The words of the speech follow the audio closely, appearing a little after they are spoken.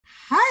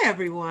Hi,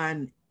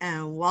 everyone,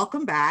 and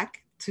welcome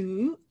back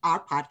to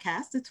our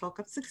podcast, The Talk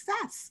of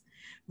Success.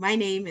 My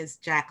name is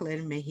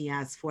Jacqueline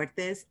Mejias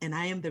Fuertes, and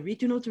I am the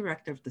Regional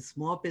Director of the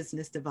Small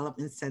Business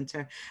Development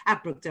Center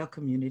at Brookdale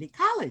Community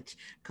College,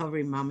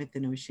 covering Monmouth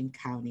and Ocean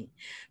County.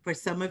 For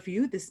some of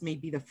you, this may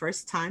be the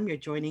first time you're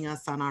joining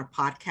us on our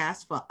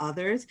podcast. For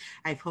others,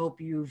 I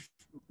hope you've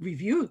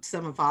reviewed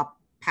some of our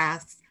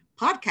past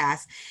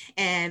podcasts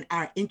and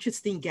our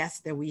interesting guests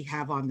that we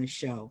have on the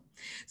show.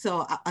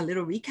 So a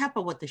little recap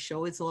of what the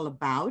show is all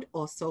about,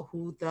 also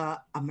who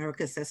the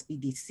America's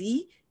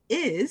SBDC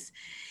is,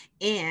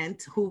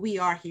 and who we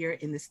are here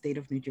in the state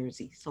of New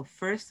Jersey. So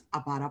first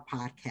about our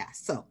podcast.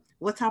 So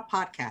what's our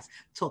podcast?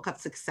 Talk of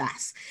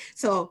Success.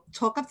 So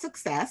Talk of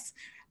Success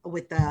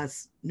with the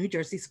New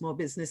Jersey Small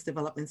Business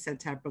Development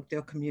Center at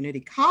Brookdale Community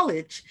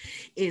College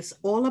is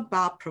all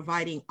about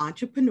providing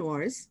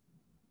entrepreneurs,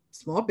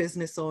 small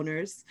business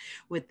owners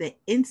with the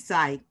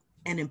insight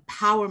and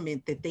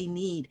empowerment that they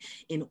need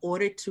in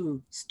order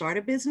to start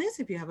a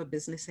business if you have a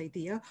business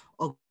idea,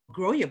 or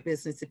grow your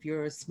business if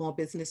you're a small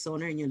business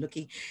owner and you're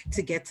looking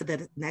to get to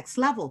the next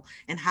level.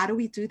 And how do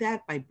we do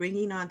that? By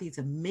bringing on these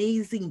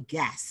amazing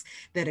guests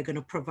that are going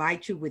to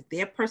provide you with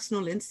their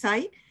personal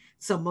insight,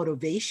 some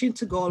motivation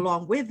to go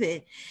along with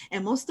it,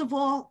 and most of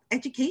all,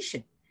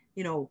 education.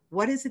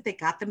 What is it that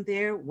got them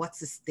there? What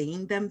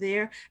sustained them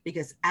there?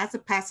 Because as a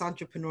past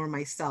entrepreneur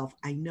myself,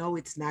 I know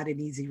it's not an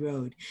easy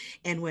road.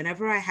 And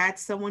whenever I had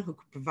someone who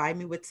could provide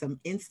me with some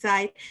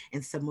insight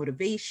and some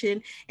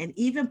motivation, and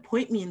even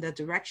point me in the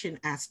direction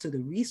as to the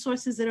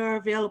resources that are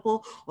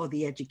available or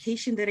the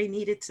education that I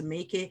needed to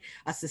make it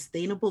a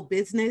sustainable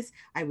business,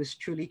 I was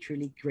truly,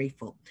 truly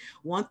grateful.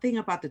 One thing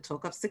about the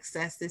Talk of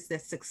Success is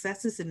that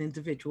success is an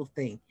individual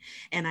thing.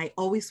 And I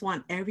always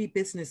want every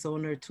business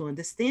owner to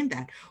understand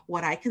that.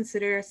 What I consider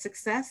a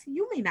success,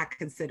 you may not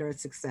consider a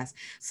success.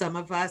 Some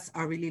of us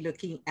are really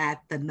looking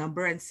at the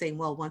number and saying,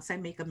 well, once I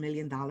make $1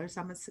 million,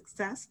 I'm a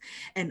success.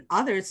 And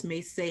others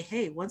may say,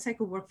 hey, once I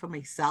could work for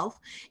myself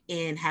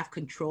and have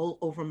control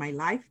over my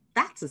life,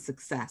 that's a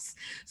success.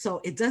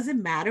 So it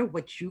doesn't matter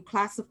what you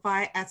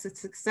classify as a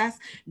success,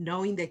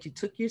 knowing that you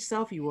took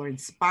yourself, you were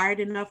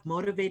inspired enough,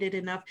 motivated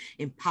enough,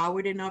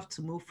 empowered enough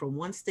to move from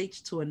one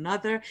stage to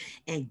another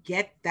and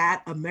get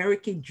that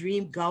American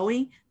dream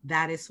going.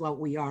 That is what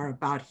we are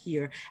about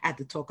here at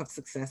the Talk of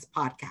Success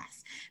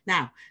podcast.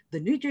 Now, the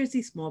New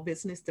Jersey Small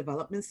Business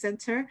Development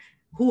Center,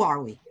 who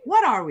are we?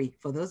 What are we?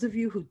 For those of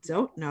you who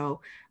don't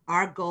know,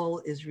 our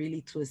goal is really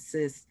to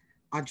assist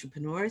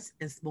entrepreneurs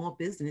and small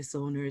business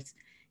owners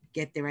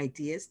get their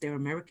ideas, their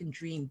American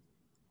dream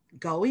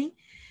going,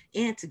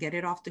 and to get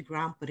it off the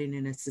ground, but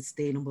in a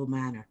sustainable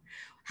manner.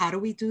 How do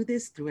we do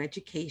this? Through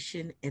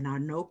education and our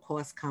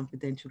no-cost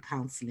confidential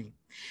counseling.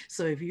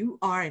 So if you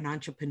are an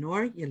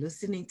entrepreneur, you're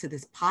listening to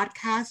this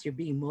podcast, you're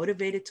being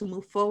motivated to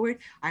move forward,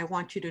 I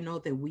want you to know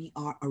that we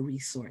are a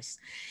resource.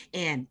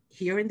 And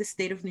here in the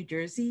state of New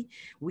Jersey,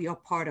 we are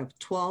part of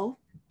 12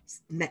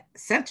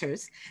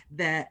 centers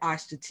that are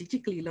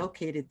strategically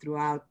located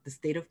throughout the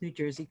state of New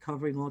Jersey,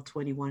 covering all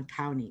 21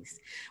 counties.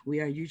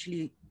 We are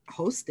usually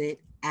hosted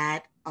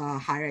at a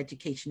higher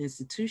education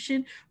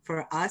institution.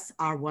 For us,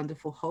 our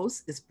wonderful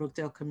host is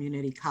Brookdale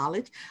Community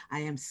College. I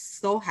am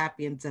so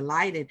happy and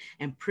delighted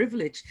and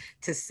privileged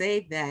to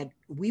say that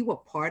we were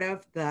part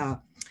of the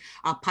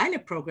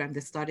pilot program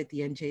that started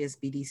the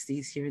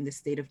NJSBDCs here in the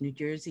state of New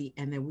Jersey,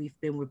 and that we've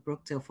been with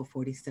Brookdale for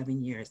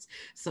 47 years.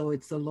 So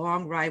it's a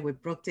long ride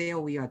with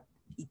Brookdale. We are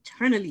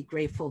eternally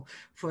grateful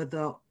for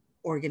the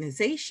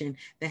organization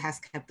that has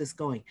kept us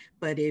going.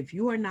 But if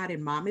you are not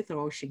in Monmouth or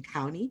Ocean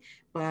County,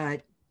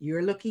 but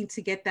you're looking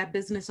to get that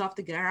business off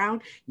the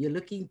ground, you're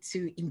looking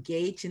to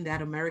engage in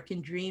that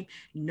American dream,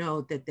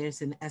 know that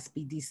there's an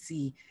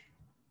SBDC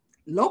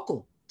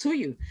local to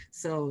you.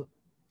 So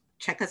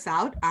check us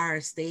out. Our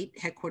state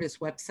headquarters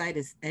website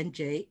is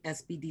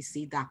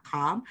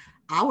njsbdc.com.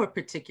 Our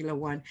particular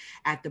one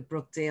at the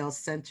Brookdale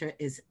Center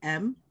is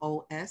mosbdc.com.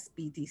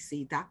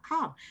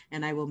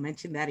 And I will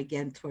mention that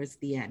again towards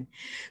the end.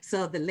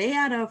 So the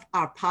layout of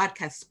our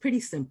podcast is pretty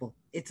simple.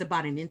 It's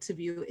about an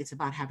interview. It's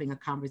about having a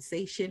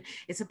conversation.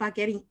 It's about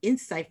getting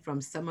insight from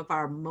some of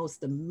our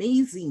most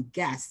amazing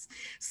guests.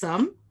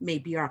 Some may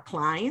be our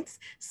clients.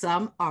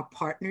 Some are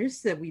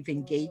partners that we've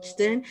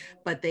engaged in,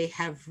 but they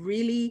have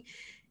really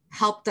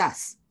helped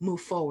us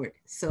move forward.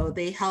 So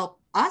they help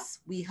us,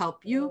 we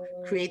help you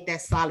create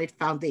that solid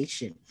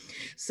foundation.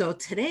 So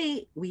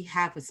today we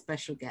have a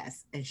special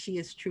guest, and she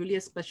is truly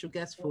a special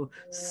guest for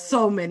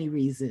so many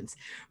reasons.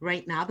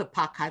 Right now, the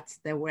podcast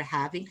that we're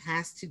having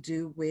has to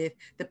do with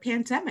the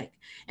pandemic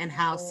and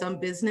how some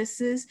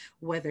businesses,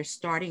 whether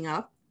starting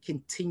up,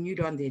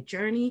 continued on their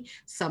journey,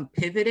 some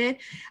pivoted.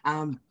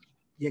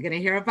 You're going to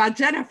hear about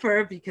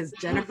Jennifer because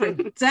Jennifer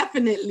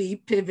definitely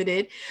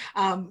pivoted.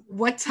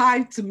 What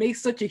time to make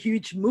such a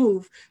huge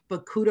move,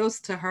 but kudos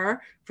to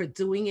her for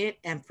doing it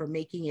and for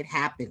making it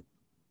happen.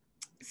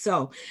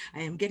 So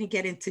I am going to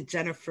get into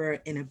Jennifer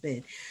in a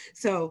bit.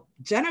 So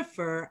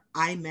Jennifer,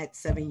 I met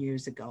 7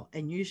 years ago,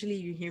 and usually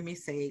you hear me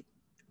say,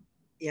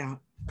 yeah,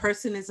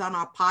 person is on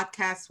our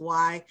podcast.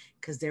 Why?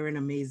 because they're an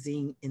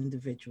amazing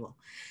individual,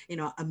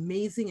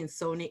 amazing in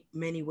so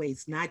many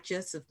ways, not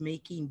just of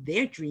making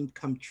their dream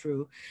come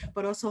true,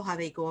 but also how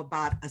they go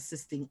about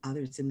assisting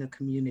others in the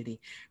community.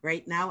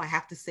 Right now, I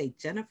have to say,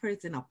 Jennifer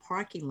is in a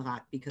parking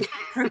lot because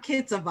her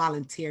kids are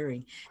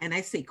volunteering. And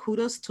I say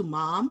kudos to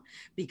mom,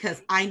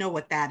 because I know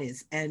what that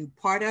is. And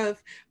part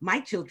of my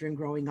children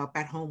growing up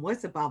at home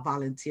was about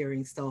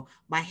volunteering. So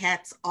my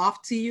hat's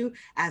off to you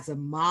as a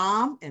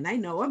mom, and I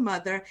know a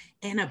mother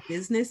and a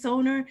business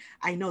owner.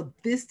 I know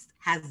this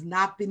has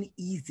not been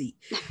easy,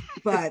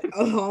 but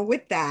along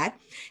with that,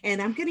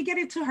 and I'm going to get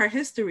into her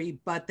history,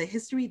 but the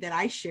history that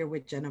I share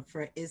with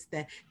Jennifer is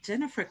that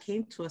Jennifer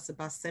came to us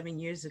about 7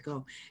 years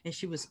ago, and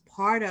she was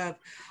part of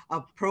a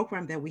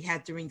program that we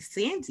had during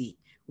Sandy,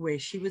 where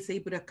she was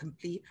able to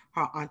complete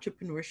her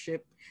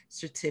entrepreneurship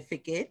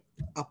certificate,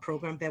 a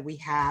program that we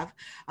have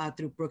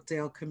through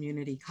Brookdale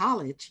Community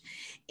College,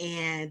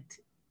 and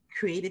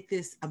created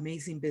this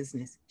amazing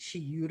business. She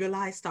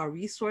utilized our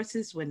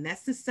resources when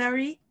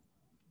necessary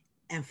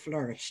and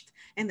flourished.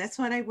 And that's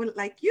what I would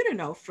like you to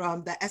know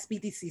from the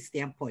SBDC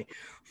standpoint.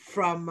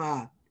 From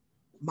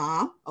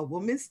mom, a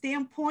woman's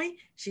standpoint,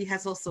 she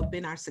has also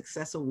been our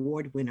Success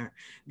Award winner,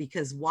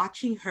 because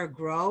watching her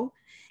grow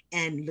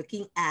and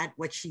looking at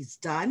what she's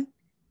done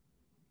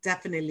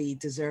definitely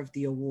deserved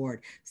the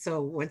award.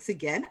 So once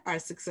again, our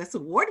Success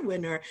Award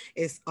winner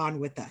is on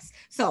with us.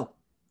 So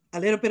a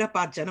little bit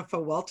about Jennifer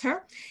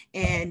Welter,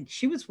 and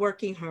she was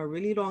working her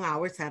really long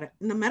hours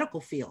in the medical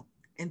field.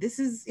 And this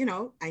is,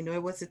 I know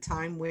it was a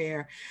time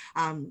where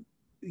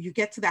you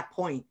get to that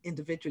point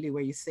individually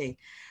where you say,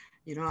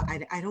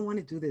 I don't want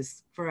to do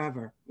this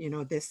forever.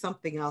 There's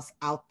something else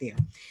out there.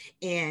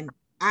 And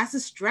as a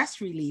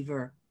stress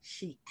reliever,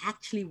 she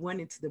actually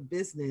went into the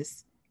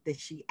business that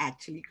she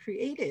actually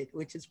created,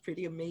 which is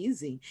pretty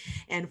amazing.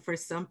 And for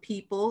some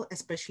people,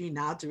 especially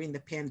now during the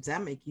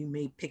pandemic, you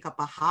may pick up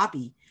a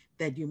hobby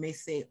that you may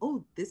say,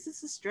 oh, this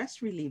is a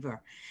stress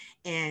reliever.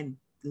 And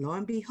lo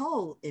and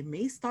behold, it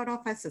may start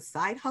off as a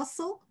side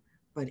hustle,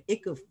 but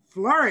it could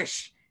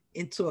flourish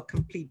into a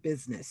complete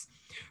business,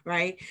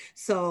 right?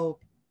 So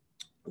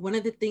one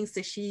of the things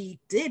that she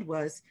did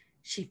was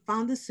she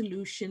found a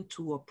solution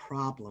to a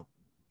problem.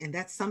 And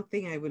that's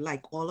something I would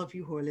like all of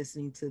you who are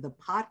listening to the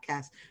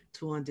podcast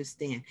to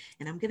understand.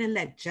 And I'm going to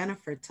let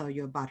Jennifer tell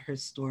you about her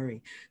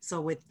story. So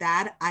with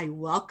that, I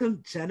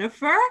welcome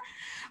Jennifer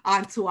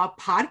onto our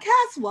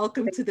podcast.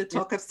 Welcome to the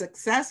Talk of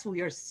Success. We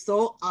are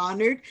so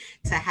honored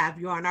to have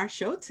you on our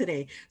show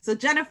today. So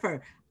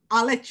Jennifer,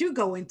 I'll let you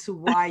go into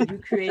why you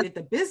created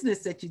the business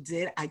that you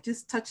did. I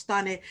just touched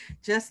on it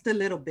just a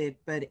little bit,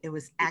 but it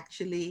was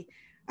actually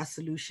a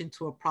solution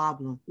to a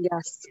problem.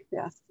 Yes,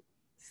 yes.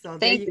 So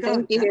there you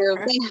go.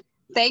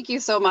 Thank you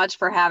so much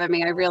for having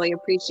me. I really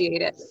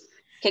appreciate it.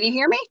 Can you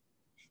hear me?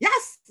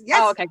 Yes.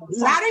 Oh, okay.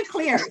 Loud and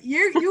clear.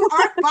 You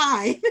are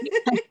fine.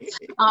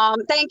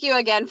 Thank you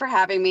again for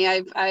having me.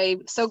 I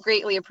so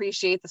greatly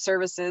appreciate the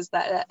services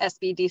that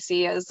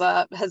SBDC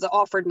has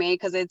offered me,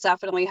 because it's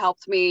definitely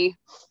helped me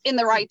in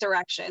the right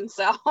direction.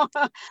 So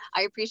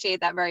I appreciate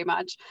that very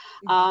much.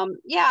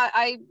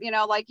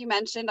 Like you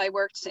mentioned, I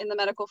worked in the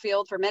medical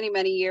field for many,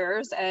 many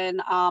years,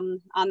 and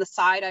on the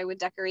side, I would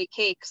decorate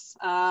cakes,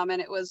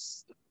 and it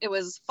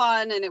was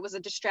fun, and it was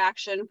a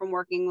distraction from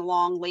working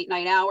long late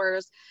night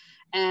hours.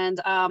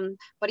 And,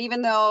 but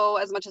even though,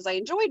 as much as I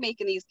enjoyed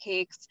making these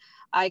cakes,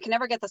 I can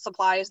never get the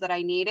supplies that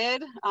I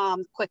needed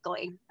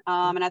quickly.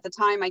 And at the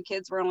time, my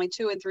kids were only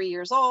 2 and 3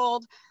 years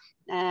old.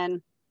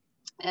 And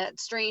at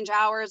strange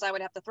hours, I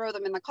would have to throw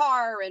them in the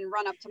car and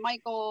run up to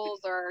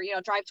Michael's, or,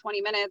 drive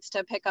 20 minutes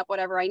to pick up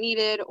whatever I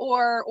needed,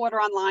 or order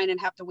online and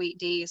have to wait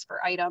days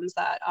for items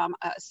that,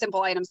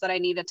 simple items that I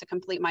needed to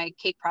complete my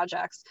cake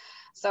projects.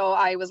 So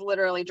I was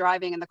literally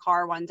driving in the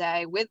car one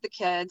day with the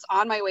kids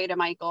on my way to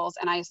Michael's,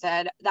 and I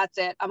said, that's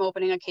it, I'm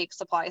opening a cake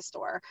supply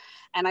store.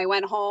 And I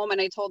went home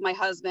and I told my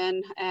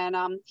husband, and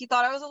he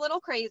thought I was a little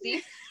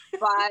crazy,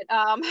 but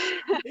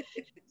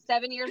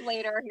 7 years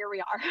later, here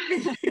we are.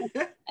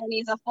 And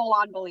he's a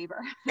full-on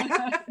believer.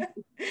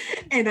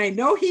 And I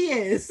know he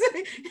is.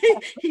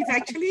 He's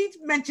actually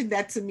mentioned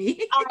that to me.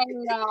 I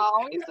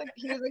know.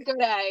 He's a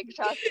good egg,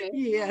 trust me.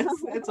 Yes,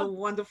 that's a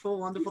wonderful,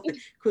 wonderful thing.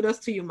 Kudos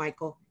to you,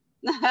 Michael.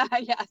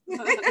 Yes.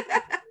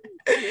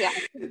 Yeah.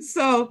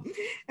 So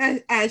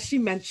as she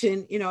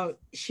mentioned,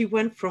 she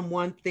went from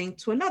one thing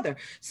to another.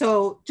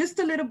 So just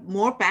a little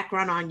more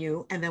background on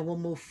you, and then we'll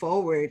move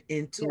forward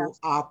into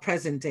our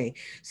present day.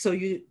 So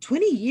you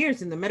 20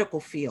 years in the medical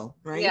field,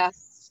 right?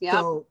 Yes. Yep.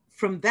 So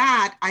from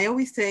that, I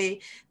always say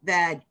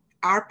that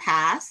our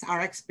past, our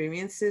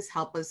experiences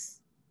help us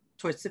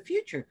towards the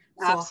future.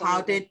 So Absolutely.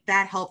 How did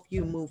that help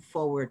you move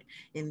forward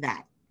in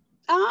that?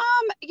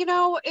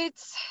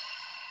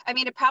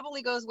 It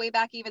probably goes way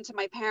back even to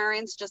my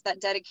parents, just that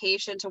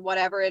dedication to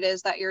whatever it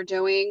is that you're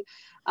doing,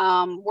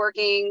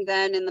 working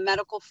then in the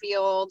medical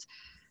field.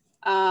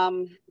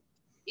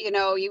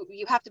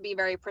 You have to be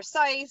very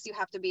precise. You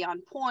have to be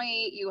on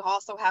point. You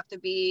also have to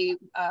be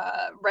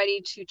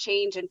ready to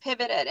change and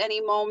pivot at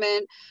any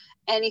moment.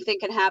 anything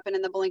can happen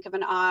in the blink of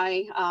an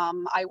eye.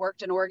 I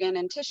worked in organ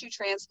and tissue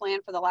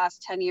transplant for the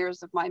last 10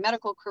 years of my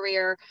medical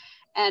career,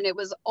 and it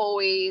was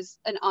always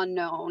an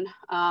unknown.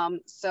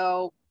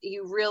 So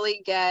you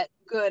really get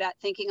good at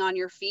thinking on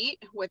your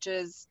feet, which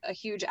is a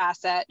huge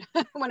asset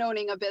when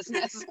owning a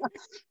business.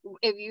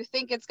 If you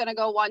think it's going to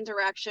go one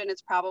direction,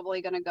 it's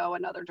probably going to go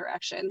another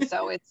direction.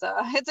 So it's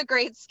a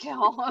great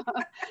skill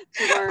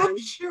to learn. I'm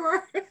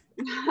sure.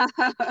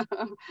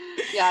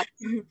 Yeah.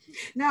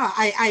 No,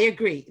 I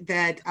agree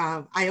that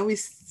I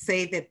always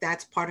say that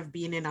that's part of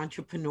being an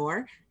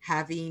entrepreneur,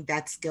 having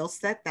that skill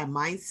set, that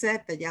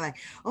mindset that you're like,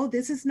 oh,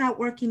 this is not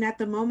working at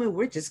the moment.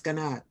 We're just going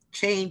to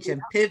change and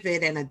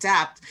pivot and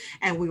adapt,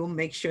 and we will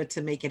make sure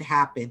to make it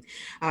happen.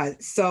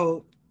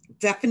 So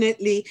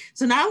definitely.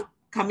 So now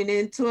coming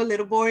into a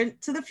little more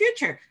into the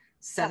future.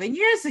 7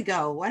 years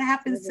ago, what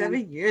happened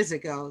 7 years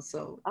ago?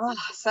 So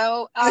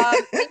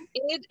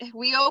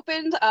we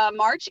opened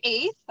March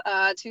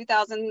 8th,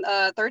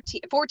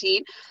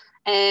 2014,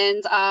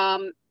 and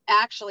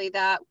actually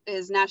that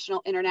is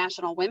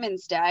International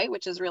Women's Day,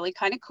 which is really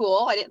kind of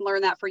cool. I didn't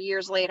learn that for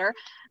years later,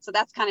 so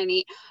that's kind of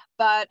neat.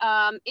 But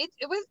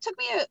took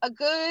me a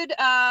good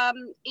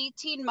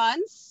 18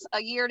 months,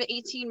 a year to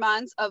 18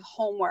 months of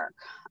homework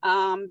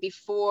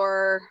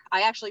before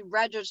I actually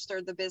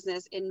registered the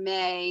business in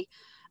May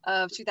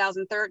of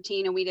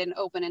 2013, and we didn't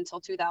open until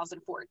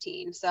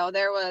 2014. So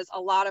there was a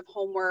lot of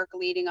homework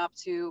leading up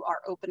to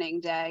our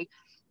opening day.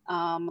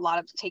 A lot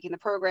of taking the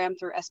program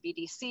through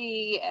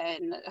SBDC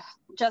and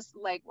just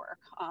legwork,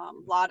 a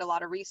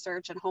lot of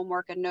research and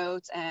homework and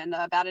notes, and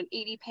about an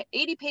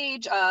 80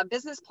 page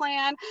business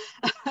plan.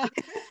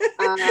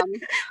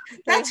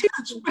 That's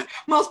huge.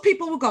 Most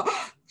people will go,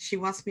 oh, she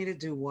wants me to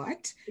do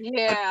what?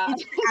 Yeah.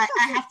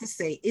 I have to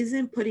say,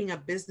 isn't putting a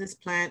business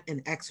plan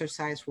an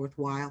exercise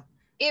worthwhile?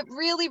 It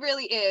really,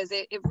 really is.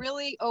 It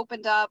really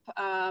opened up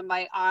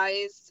my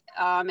eyes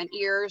and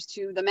ears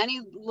to the many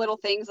little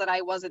things that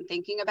I wasn't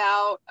thinking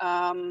about.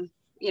 When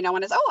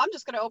it's, oh, I'm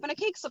just going to open a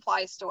cake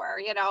supply store,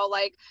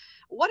 like,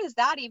 what does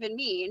that even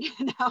mean?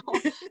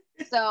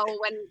 So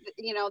when,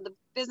 the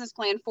business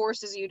plan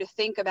forces you to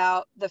think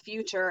about the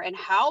future and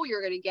how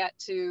you're going to get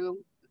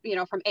to,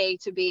 from A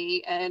to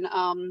B, and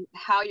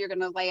how you're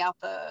going to lay out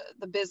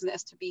the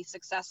business to be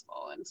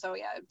successful. And so,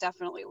 yeah, it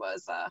definitely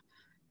was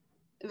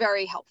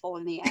very helpful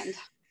in the end.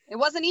 It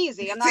wasn't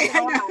easy. I'm not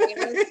going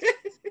to lie.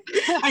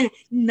 I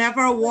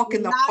never walk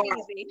in the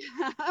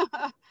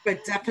park,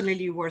 but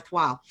definitely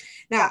worthwhile.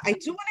 Now, I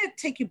do want to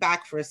take you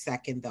back for a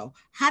second, though.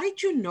 How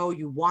did you know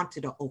you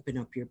wanted to open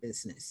up your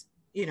business?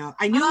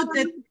 I knew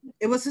that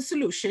it was a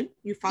solution.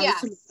 You found a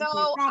solution. So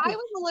I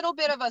was a little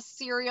bit of a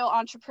serial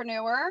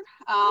entrepreneur.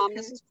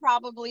 This is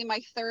probably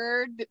my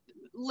third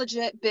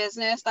legit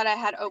business that I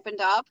had opened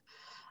up.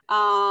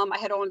 I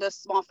had owned a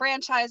small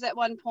franchise at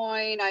one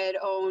point. I had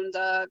owned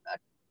a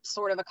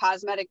sort of a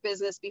cosmetic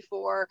business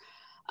before.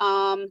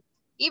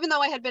 Even though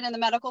I had been in the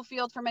medical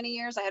field for many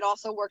years, I had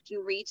also worked in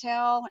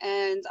retail.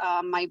 And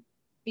my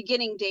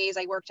beginning days,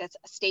 I worked at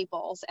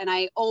Staples. And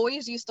I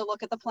always used to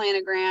look at the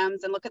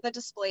planograms and look at the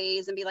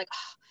displays and be like,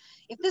 oh,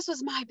 if this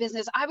was my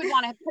business, I would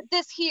want to put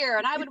this here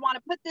and I would want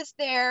to put this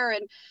there.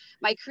 And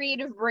my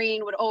creative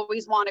brain would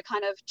always want to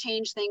kind of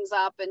change things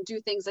up and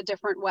do things a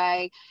different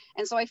way.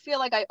 And so I feel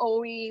like I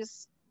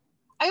always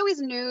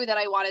knew that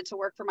I wanted to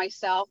work for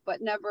myself,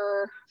 but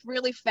never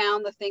really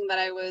found the thing that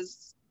I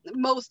was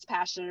most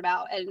passionate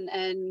about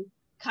and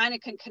kind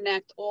of can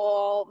connect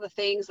all the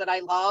things that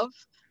I love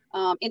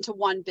into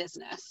one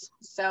business.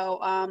 So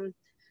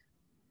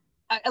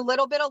a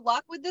little bit of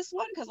luck with this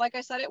one, because like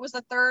I said, it was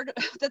the third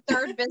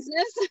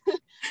business,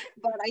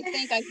 but I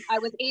think I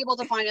was able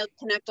to finally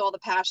connect all the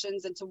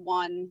passions into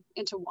one,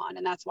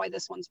 and that's why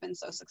this one's been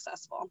so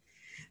successful.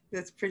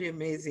 That's pretty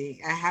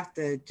amazing. I have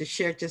to just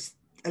share just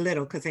a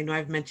little, because I know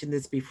I've mentioned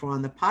this before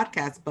on the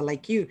podcast, but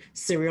like you,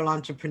 serial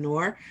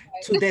entrepreneur, right.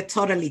 Two that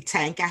totally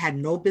tank. I had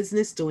no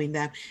business doing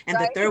them. And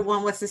right. The third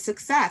one was a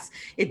success.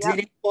 It did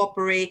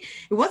incorporate,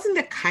 it wasn't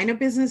the kind of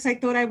business I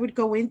thought I would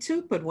go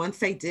into, but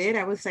once I did,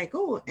 I was like,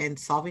 oh, and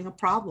solving a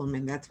problem.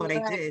 And that's what I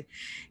did.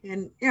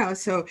 And,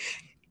 so,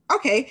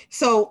 okay.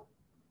 So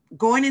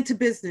going into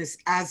business,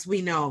 as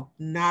we know,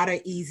 not an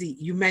easy,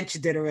 you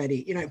mentioned it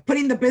already,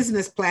 putting the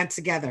business plan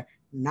together,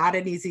 not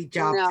an easy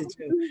job to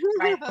do,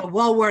 right? But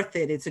well worth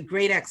it. It's a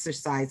great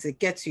exercise. It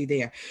gets you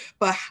there.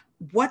 But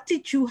what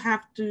did you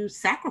have to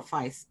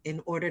sacrifice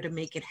in order to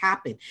make it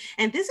happen?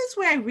 And this is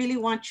where I really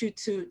want you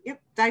to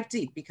dive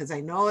deep, because I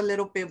know a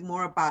little bit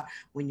more about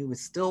when you were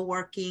still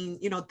working,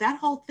 that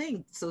whole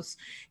thing. So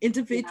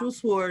individuals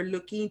who are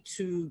looking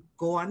to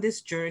go on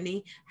this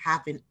journey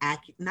have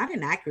not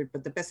an accurate,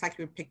 but the best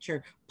accurate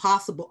picture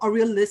possible, a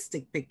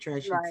realistic picture,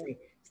 I should say.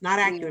 Not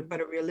accurate,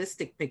 but a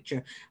realistic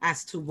picture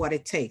as to what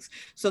it takes.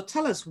 So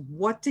tell us,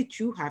 what did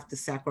you have to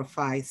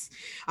sacrifice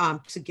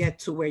to get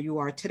to where you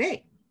are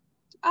today?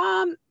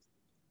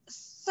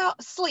 So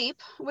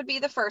sleep would be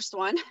the first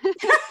one,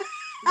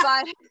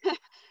 but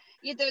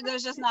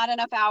there's just not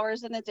enough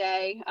hours in the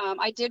day.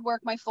 I did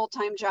work my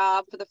full-time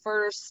job for the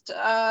first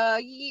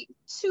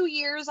 2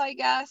 years, I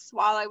guess,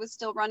 while I was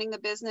still running the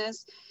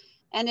business.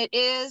 And it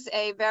is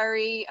a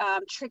very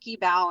tricky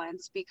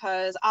balance,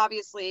 because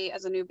obviously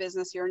as a new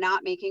business, you're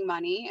not making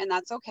money, and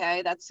that's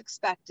okay. That's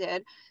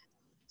expected.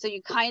 So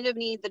you kind of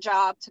need the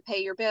job to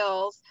pay your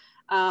bills.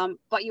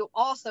 But you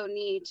also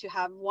need to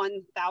have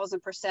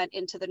 1000%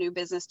 into the new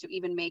business to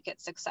even make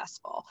it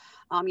successful.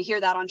 You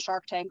hear that on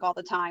Shark Tank all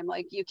the time.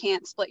 Like, you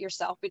can't split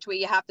yourself between,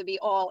 you have to be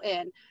all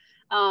in.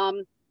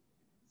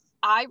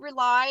 I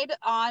relied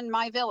on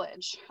my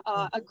village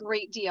a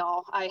great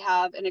deal. I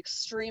have an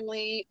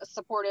extremely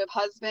supportive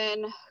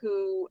husband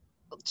who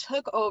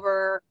took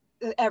over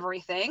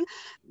everything,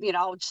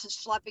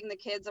 schlepping the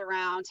kids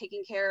around,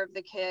 taking care of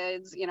the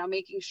kids,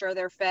 making sure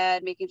they're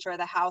fed, making sure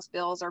the house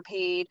bills are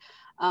paid.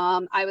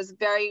 I was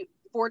very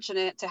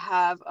fortunate to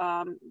have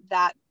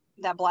that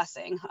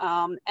blessing.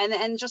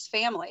 And just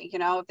family,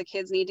 if the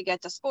kids need to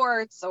get to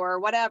sports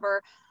or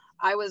whatever,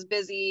 I was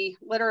busy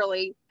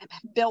literally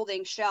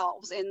building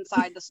shelves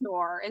inside the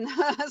store and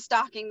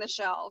stocking the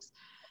shelves.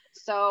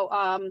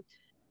 So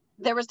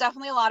there was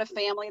definitely a lot of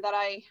family that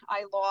I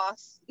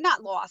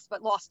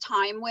lost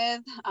time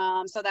with.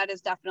 So that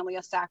is definitely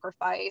a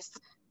sacrifice.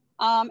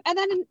 And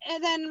then,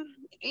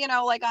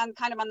 like on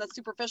the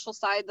superficial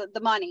side,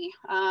 the money,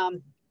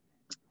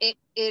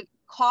 it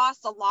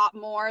costs a lot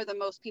more than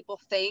most people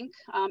think.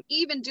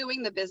 Even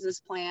doing the business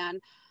plan,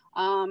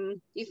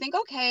 you think,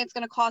 okay, it's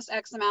going to cost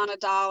X amount of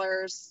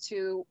dollars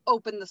to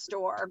open the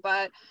store,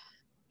 but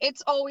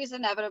it's always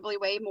inevitably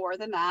way more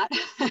than that.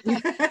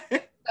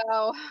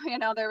 So,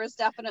 there was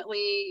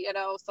definitely,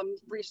 some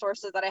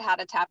resources that I had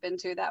to tap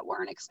into that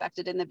weren't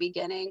expected in the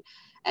beginning.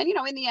 And,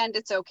 in the end,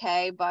 it's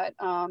okay. But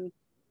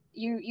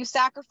you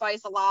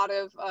sacrifice a lot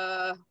of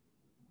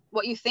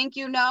what you think,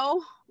 and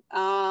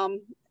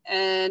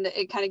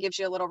it kind of gives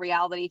you a little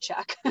reality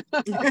check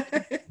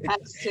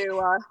as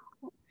to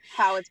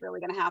how it's really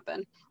going to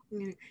happen.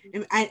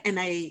 And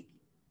I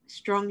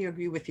strongly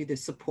agree with you, the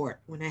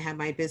support. When I had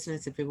my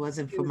business, if it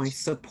wasn't for my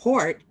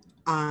support,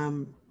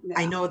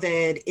 I know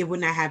that it would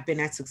not have been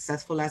as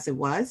successful as it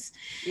was.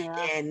 Yeah.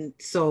 And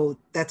so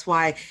that's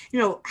why,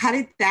 how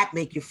did that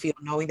make you feel,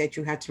 knowing that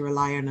you had to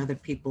rely on other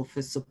people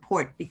for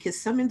support? Because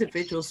some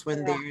individuals,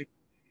 when they're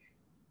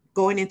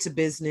going into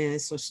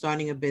business or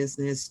starting a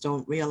business,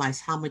 don't realize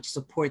how much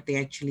support they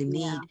actually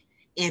need.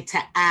 And to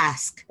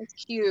ask.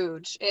 It's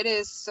huge. It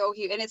is so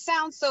huge. And it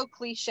sounds so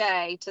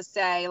cliche to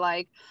say,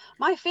 like,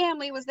 my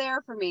family was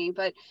there for me,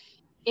 but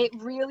it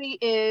really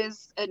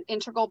is an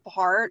integral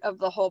part of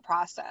the whole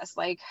process.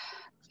 Like,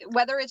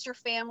 whether it's your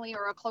family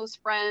or a close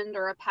friend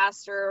or a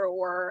pastor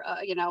or,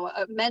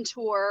 a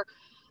mentor,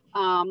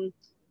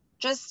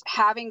 just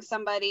having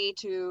somebody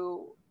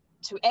to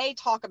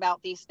talk about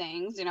these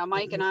things.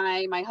 Mike and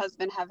I, my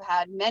husband, have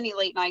had many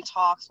late night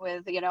talks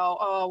with,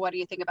 oh, what do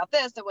you think about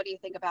this? And what do you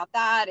think about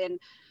that? And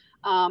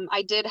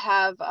I did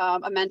have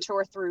a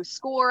mentor through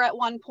SCORE at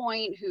one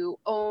point who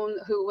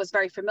was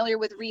very familiar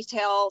with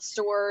retail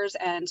stores.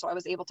 And so I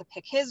was able to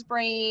pick his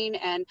brain.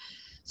 And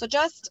so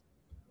just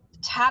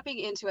tapping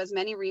into as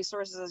many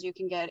resources as you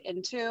can get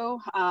into,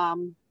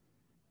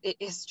 it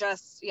is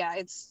just,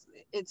 it's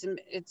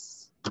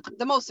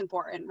the most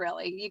important,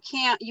 really.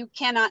 You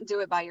cannot do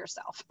it by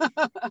yourself.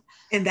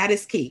 And that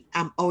is key.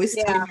 I'm always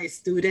telling my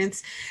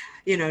students,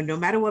 no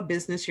matter what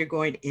business you're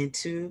going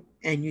into,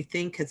 and you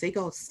think, because they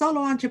go,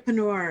 solo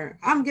entrepreneur,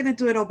 I'm going to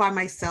do it all by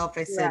myself.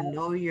 I said,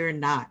 no, you're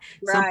not.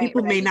 Some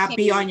people may not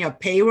be on your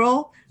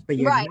payroll, but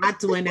you're not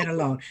doing it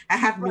alone. I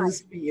have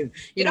news for you.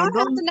 You don't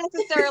have to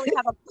necessarily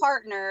have a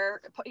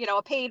partner,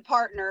 a paid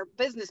partner,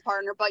 business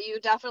partner, but you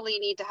definitely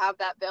need to have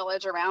that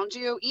village around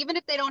you. Even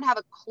if they don't have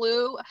a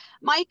clue,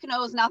 Mike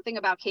knows nothing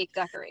about cake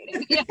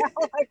decorating.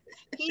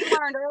 He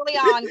learned early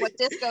on what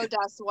disco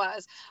dust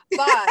was,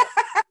 but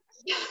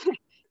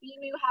he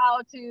knew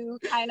how to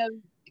kind of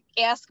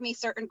ask me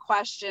certain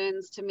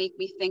questions to make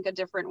me think a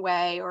different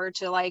way, or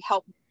to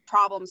help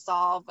problem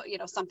solve,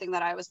 something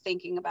that I was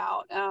thinking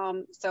about.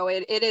 So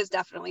it is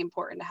definitely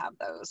important to have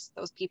those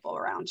people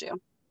around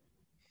you.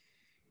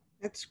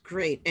 That's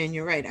great. And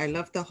you're right. I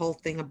love the whole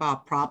thing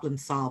about problem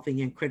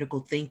solving and critical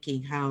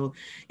thinking, how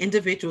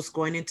individuals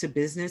going into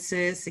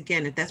businesses,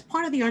 again, that's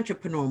part of the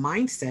entrepreneurial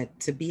mindset,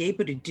 to be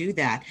able to do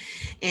that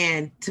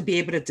and to be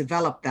able to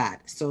develop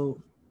that.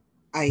 So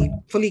I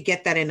fully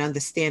get that and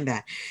understand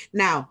that.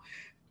 Now,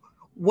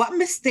 what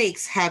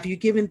mistakes have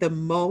given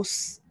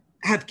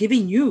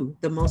you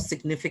the most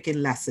significant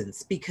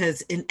lessons?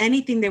 Because in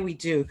anything that we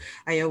do,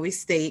 I always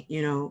state,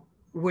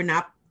 we're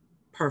not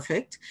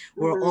perfect.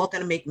 We're all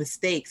going to make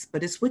mistakes,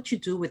 but it's what you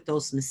do with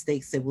those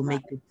mistakes that will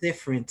make the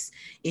difference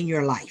in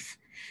your life.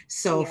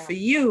 So for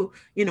you,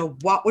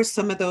 what were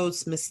some of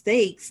those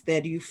mistakes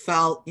that you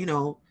felt,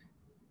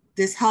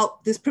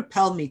 this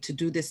propelled me to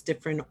do this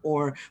different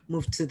or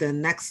move to the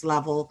next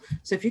level?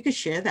 So if you could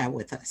share that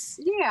with us.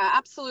 Yeah,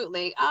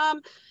 absolutely.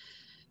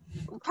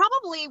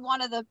 Probably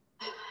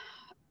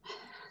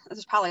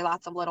there's probably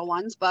lots of little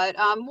ones, but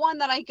one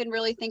that I can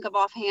really think of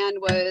offhand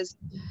was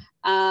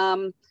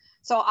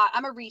So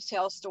I'm a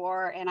retail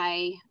store and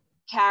I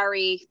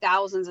carry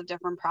thousands of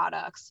different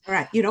products. All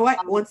right. You know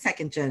what? 1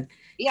 second, Jen.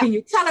 Yeah. Can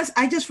you tell us?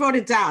 I just wrote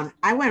it down.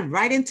 I went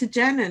right into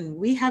Jen and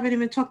we haven't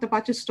even talked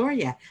about your store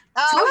yet.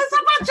 Tell us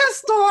about your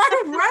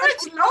store, where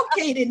it's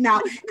located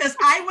now. Because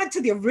I went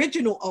to the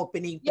original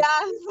opening.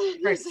 Yes.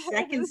 Her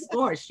second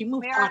store. She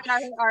moved on.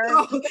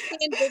 Our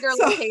second bigger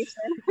location.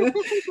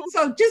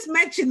 So just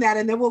mention that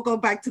and then we'll go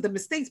back to the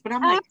mistakes. But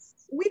I'm like,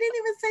 we didn't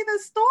even say the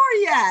store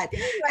yet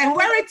and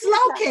where it's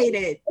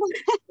located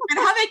and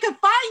how they can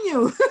find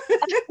you.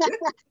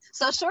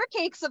 So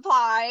Shortcake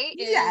Supply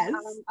is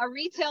a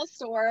retail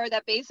store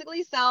that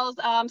basically sells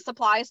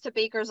supplies to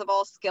bakers of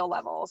all skill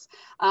levels.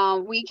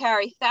 We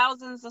carry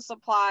thousands of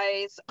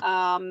supplies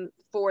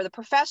for the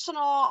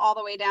professional all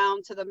the way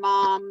down to the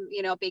mom,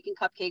 you know, baking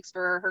cupcakes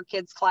for her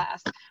kids'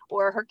 class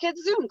or her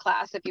kids' Zoom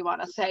class, if you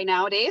want to say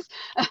nowadays.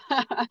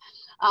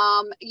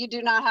 You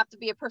do not have to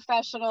be a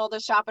professional to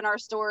shop in our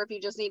store if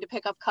you just need to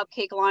pick up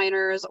cupcake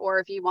liners or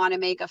if you want to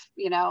make a,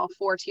 you know,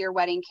 4-tier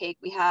wedding cake.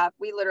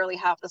 We literally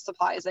have the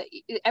supplies that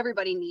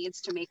everybody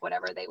needs to make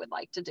whatever they would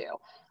like to do.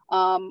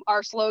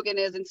 Our slogan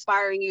is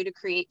inspiring you to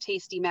create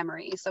tasty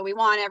memories. So we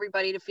want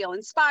everybody to feel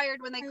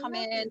inspired when they come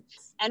in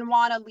and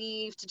want to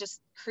leave to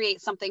just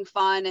create something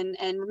fun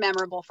and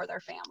memorable for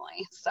their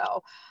family.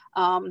 So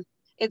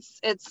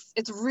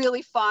it's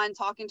really fun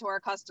talking to our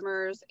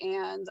customers,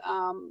 and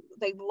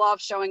they love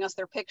showing us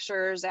their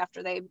pictures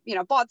after they, you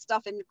know, bought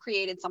stuff and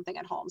created something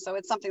at home. So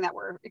it's something that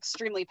we're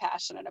extremely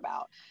passionate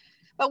about.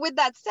 But with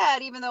that said,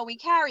 even though we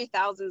carry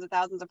thousands and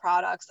thousands of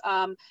products,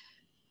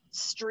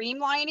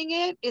 streamlining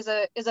it is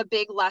a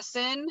big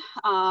lesson.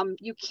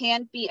 You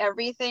can't be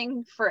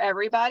everything for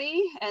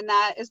everybody, and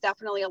that is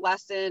definitely a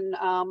lesson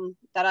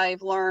that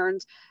I've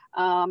learned.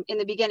 In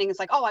the beginning, it's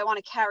like, oh, I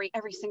want to carry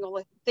every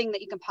single thing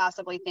that you can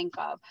possibly think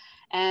of.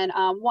 And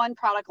one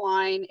product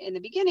line in the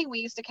beginning we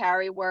used to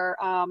carry were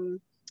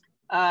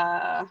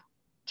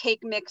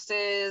cake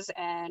mixes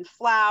and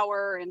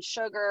flour and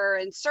sugar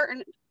and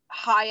certain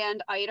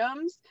high-end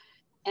items.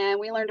 And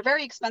we learned a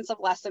very expensive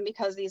lesson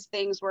because these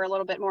things were a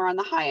little bit more on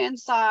the high-end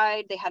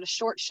side. They had a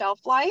short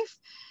shelf life,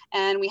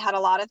 and we had a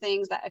lot of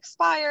things that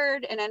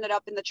expired and ended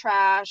up in the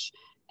trash.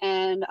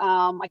 And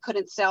I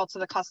couldn't sell to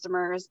the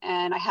customers,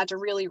 and I had to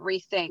really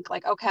rethink,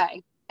 like,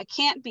 okay, I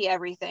can't be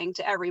everything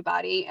to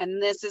everybody,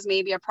 and this is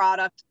maybe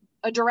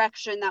a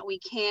direction that we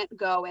can't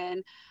go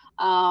in.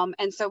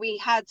 And so we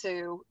had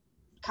to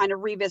kind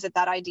of revisit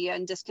that idea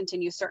and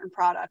discontinue certain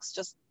products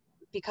just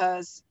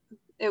because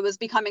it was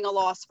becoming a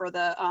loss for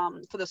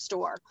the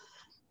store.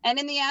 And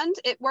in the end,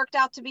 it worked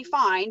out to be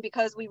fine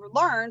because we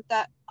learned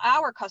that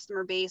our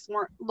customer base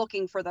weren't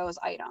looking for those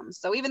items.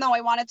 So even though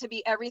I wanted to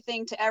be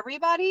everything to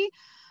everybody,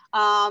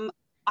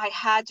 I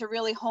had to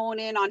really hone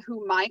in on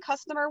who my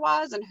customer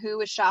was and who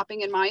was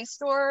shopping in my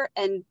store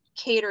and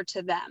cater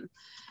to them.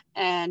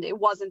 And it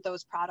wasn't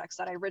those products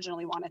that I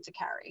originally wanted to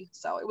carry.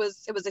 So it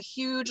was a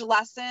huge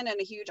lesson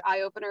and a huge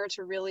eye opener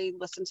to really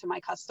listen to my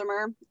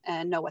customer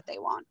and know what they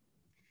want.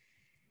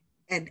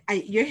 And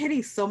you're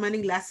hitting so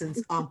many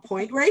lessons on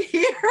point right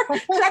here.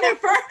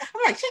 Jennifer,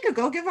 I'm like, she could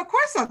go give a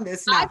course on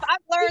this now. I've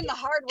learned the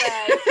hard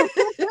way.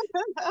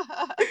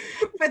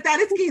 But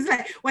that is key.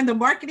 Like when the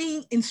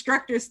marketing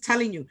instructor is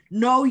telling you,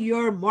 know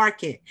your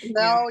market.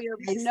 Know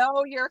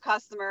your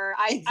customer.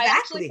 I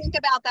actually think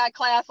about that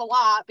class a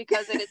lot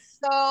because it is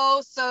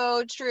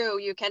so true.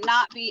 You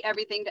cannot be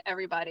everything to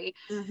everybody.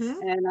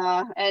 Mm-hmm.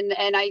 And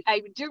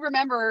I do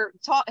remember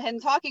him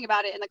talking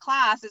about it in the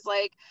class is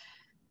like,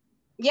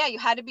 yeah, you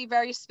had to be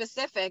very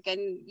specific,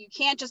 and you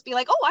can't just be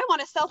like, oh, I want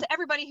to sell to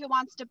everybody who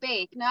wants to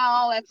bake.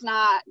 No, that's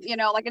not, you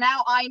know, like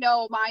now I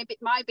know my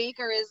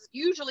baker is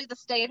usually the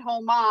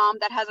stay-at-home mom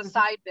that has a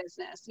side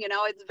business. You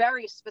know, it's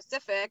very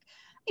specific.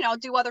 You know,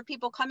 do other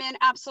people come in?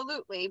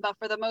 Absolutely. But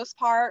for the most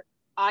part,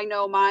 I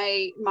know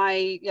my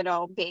you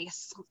know,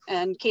 base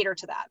and cater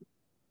to that.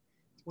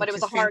 But it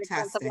was a hard,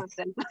 expensive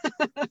lesson.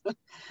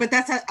 But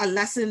that's a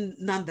lesson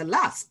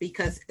nonetheless,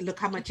 because look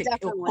how much it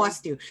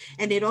cost you.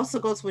 And it also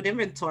goes with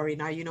inventory.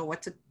 Now you know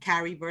what to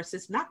carry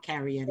versus not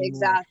carry anymore.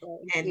 Exactly.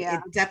 And it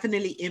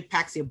definitely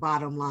impacts your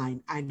bottom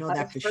line. I know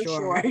that for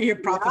sure. Your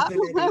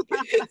profitability.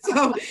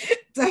 So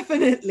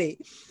definitely.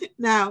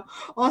 Now,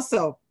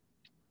 also,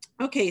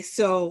 okay,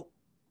 so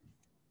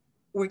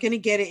we're going to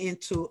get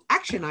into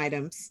action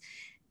items,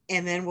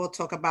 and then we'll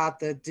talk about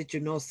the did you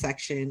know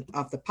section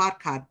of the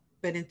podcast.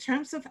 But in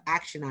terms of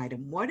action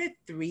item, what are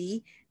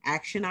 3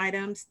 action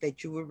items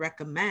that you would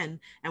recommend,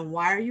 and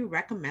why are you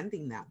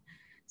recommending them?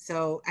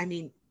 So, I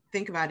mean,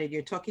 think about it.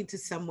 You're talking to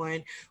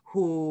someone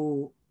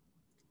who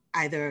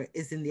either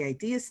is in the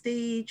idea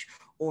stage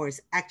or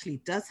actually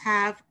does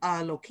have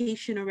a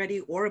location already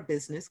or a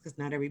business, because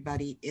not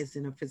everybody is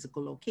in a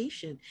physical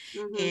location,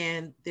 Mm-hmm.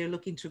 and they're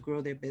looking to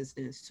grow their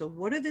business. So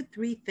what are the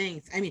three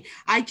things? I mean,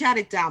 I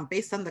jotted down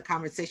based on the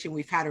conversation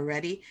we've had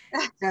already,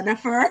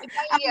 Jennifer. I'm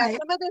Yeah, like,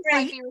 some of this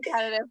might great. be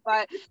repetitive,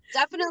 but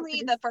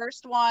definitely the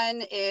first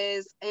one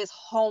is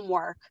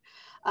homework.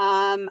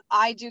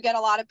 I do get a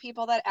lot of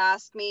people that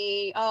ask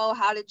me, oh,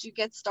 how did you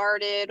get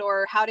started,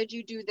 or how did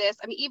you do this?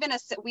 I mean, even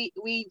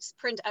we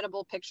print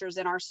edible pictures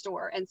in our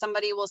store, and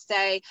somebody will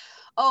say,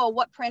 oh,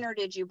 what printer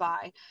did you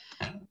buy?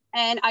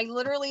 And I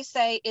literally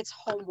say it's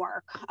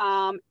homework.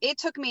 It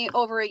took me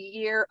over a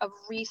year of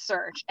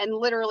research and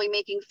literally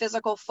making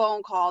physical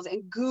phone calls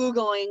and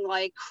Googling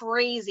like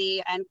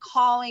crazy and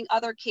calling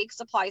other cake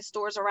supply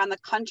stores around the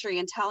country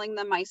and telling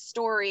them my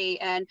story.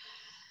 And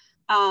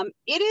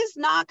it is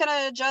not going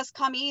to just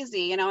come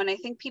easy, you know, and I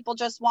think people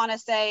just want to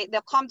say,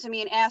 they'll come to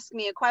me and ask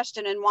me a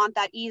question and want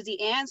that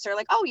easy answer.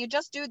 Like, oh, you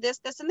just do this,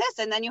 this, and this,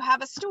 and then you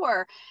have a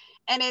store.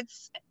 And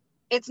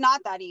it's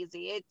not that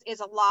easy. It is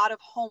a lot of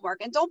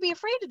homework, and don't be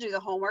afraid to do the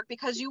homework,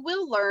 because you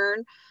will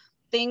learn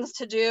things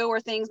to do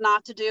or things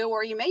not to do,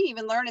 or you may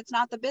even learn it's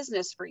not the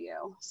business for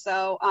you.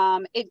 So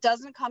it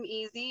doesn't come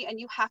easy, and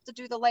you have to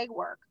do the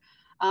legwork.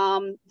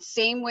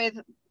 Same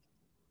with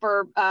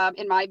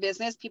in my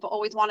business, people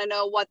always want to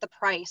know what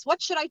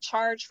should I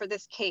charge for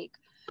this cake?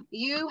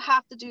 You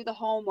have to do the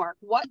homework.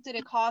 What did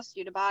it cost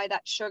you to buy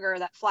that sugar,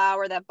 that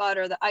flour, that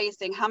butter, the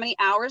icing? How many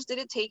hours did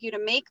it take you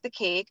to make the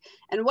cake?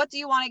 And what do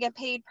you want to get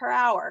paid per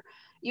hour?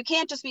 You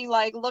can't just be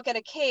like, look at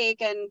a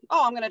cake and,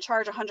 oh, I'm going to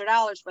charge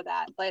 $100 for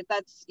that. Like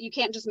you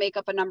can't just make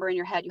up a number in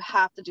your head. You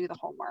have to do the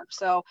homework.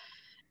 So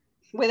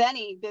with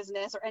any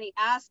business or any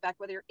aspect,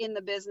 whether you're in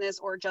the business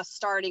or just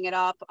starting it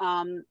up,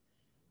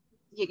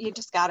 you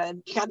just gotta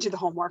do the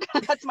homework.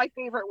 That's my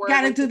favorite word.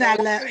 Gotta do that.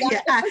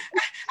 Yeah,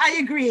 I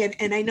agree.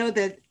 And I know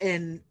that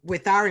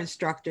with our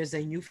instructors,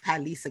 and you've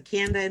had Lisa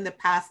Kanda in the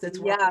past that's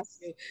yes.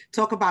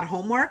 talk about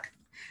homework.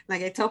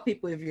 Like I tell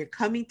people, if you're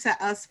coming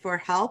to us for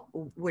help,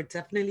 we're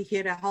definitely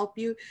here to help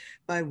you,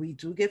 but we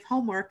do give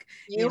homework.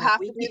 You have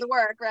to do the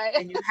work, right?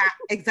 And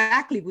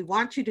exactly, we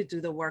want you to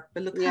do the work,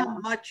 but look yeah. how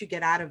much you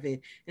get out of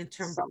it in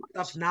terms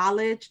of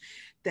knowledge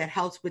that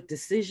helps with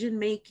decision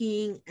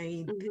making. I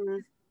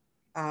mean,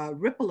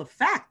 ripple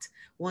effect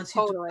once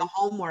you do the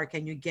homework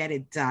and you get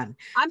it done.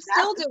 I'm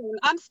still doing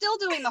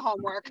the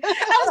homework.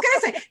 I was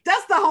gonna say,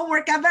 does the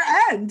homework ever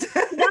end?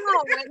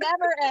 No, it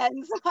never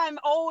ends. I'm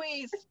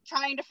always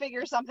trying to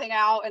figure something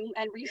out and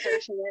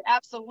researching it.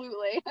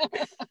 Absolutely.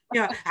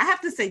 Yeah, I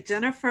have to say,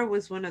 Jennifer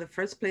was one of the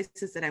first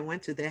places that I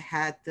went to that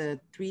had the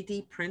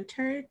 3D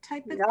printer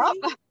type of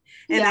thing.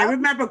 And I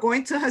remember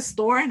going to her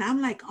store and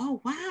I'm like, oh,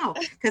 wow.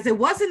 Because it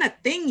wasn't a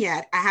thing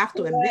yet, I have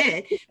to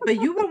admit.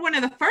 But you were one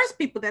of the first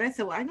people that I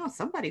said, well, I know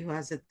somebody who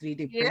has a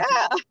 3D printer.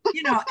 Yeah.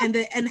 You know,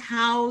 and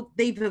how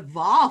they've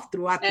evolved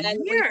throughout the years.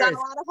 We've done a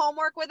lot of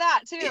homework with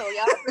that too.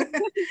 Yeah.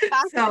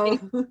 So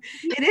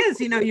it is,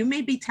 you know, you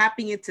may be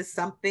tapping into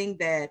something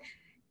that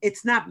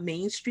it's not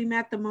mainstream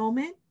at the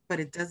moment, but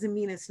it doesn't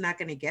mean it's not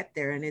going to get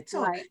there. And it's,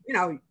 you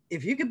know,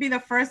 if you could be the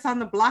first on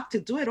the block to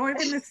do it, or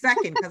even the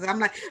second, because I'm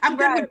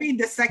good with being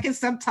the second.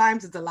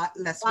 Sometimes it's a lot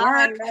less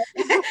work.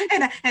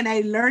 and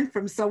I learned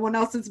from someone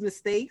else's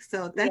mistakes.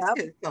 So that's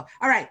good. So,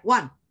 all right.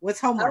 One, what's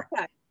homework?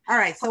 Okay. All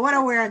right. So what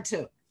are we on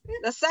to?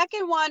 The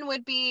second one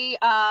would be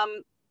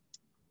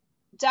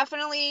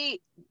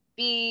definitely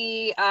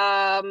be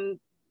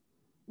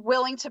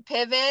willing to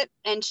pivot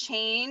and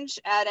change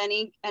at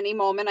any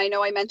moment. I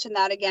know I mentioned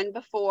that again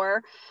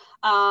before.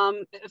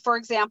 For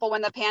example,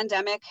 when the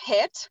pandemic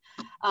hit,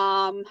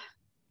 the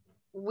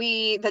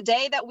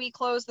day that we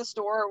closed the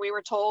store, we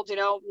were told, you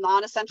know,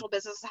 non-essential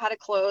businesses had to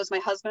close. My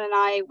husband and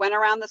I went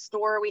around the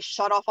store, we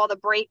shut off all the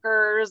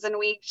breakers and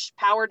we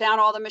powered down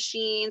all the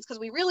machines, because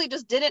we really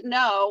just didn't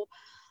know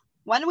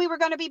when we were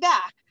going to be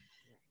back.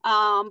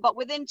 But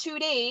within 2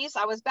 days,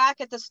 I was back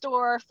at the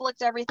store,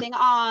 flicked everything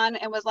on,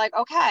 and was like,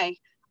 okay,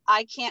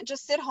 I can't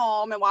just sit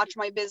home and watch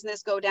my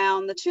business go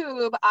down the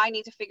tube. I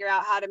need to figure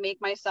out how to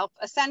make myself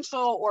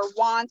essential or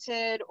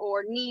wanted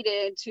or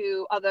needed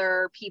to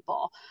other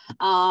people.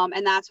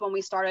 And that's when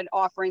we started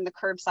offering the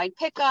curbside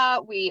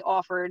pickup. We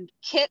offered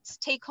kits,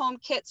 take-home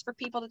kits for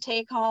people to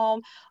take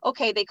home.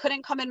 Okay, they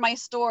couldn't come in my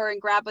store and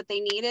grab what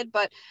they needed,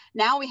 but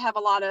now we have a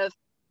lot of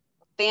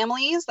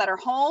families that are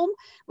home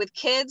with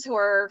kids who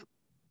are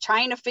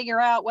trying to figure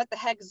out what the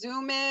heck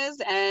Zoom is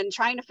and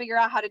trying to figure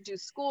out how to do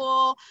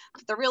school.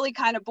 They're really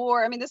kind of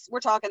bored. I mean, we're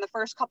talking the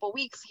first couple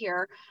weeks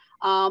here.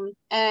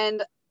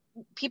 And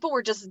people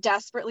were just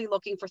desperately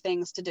looking for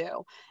things to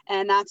do.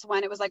 And that's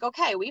when it was like,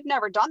 okay, we've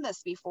never done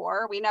this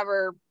before. We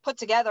never put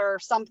together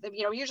something,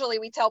 you know, usually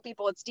we tell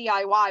people it's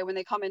DIY when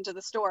they come into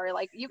the store,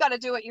 like, you got to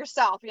do it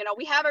yourself. You know,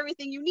 we have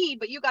everything you need,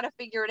 but you got to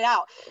figure it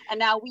out. And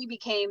now we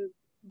became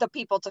the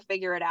people to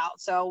figure it out.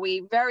 So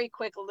we very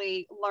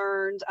quickly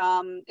learned,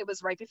 it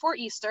was right before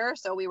Easter.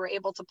 So we were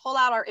able to pull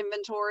out our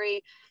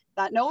inventory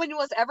that no one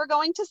was ever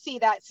going to see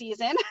that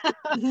season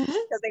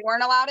because they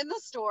weren't allowed in the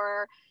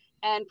store.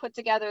 and put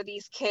together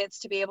these kits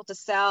to be able to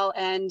sell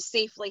and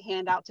safely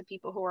hand out to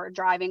people who are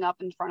driving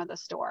up in front of the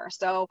store.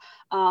 So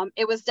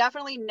it was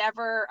definitely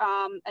never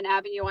an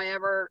avenue I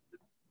ever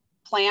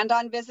planned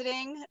on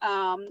visiting,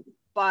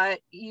 but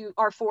you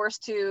are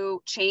forced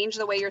to change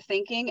the way you're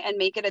thinking and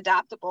make it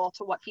adaptable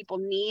to what people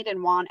need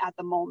and want at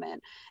the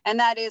moment. And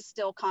that is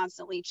still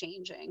constantly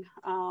changing.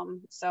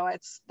 So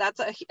that's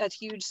a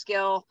huge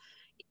skill.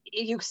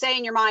 You say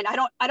in your mind,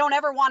 I don't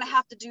ever want to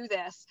have to do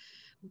this,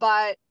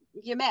 but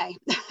you may.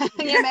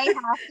 You may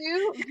have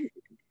to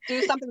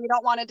do something you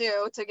don't want to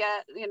do to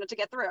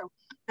get through.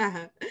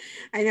 Uh-huh.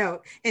 I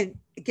know. And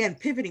again,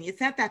 pivoting,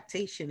 it's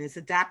adaptation, it's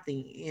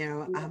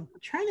adapting. I'm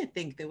trying to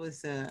think, there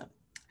was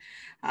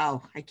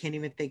I can't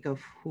even think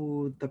of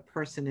who the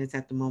person is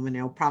at the moment.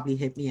 It'll probably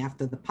hit me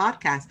after the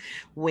podcast,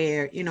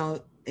 where,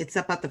 it's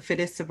about the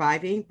fittest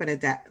surviving, but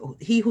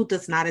he who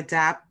does not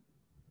adapt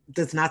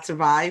does not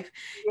survive,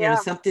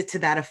 something to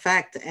that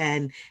effect.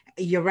 And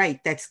you're right,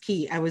 that's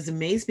key. I was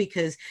amazed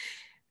because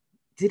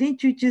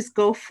didn't you just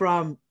go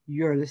from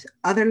your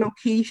other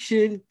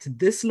location to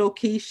this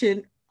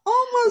location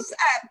almost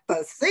at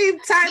the same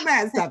time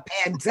as the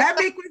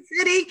pandemic was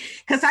hitting?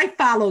 Because I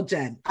follow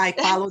Jen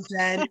on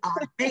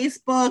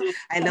Facebook.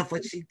 I love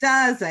what she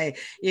does. I've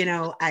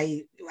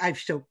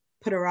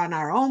put her on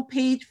our own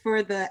page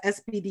for the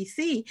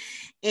SBDC.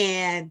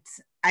 And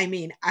I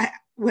mean,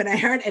 when I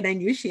heard, and I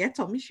knew she had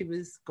told me she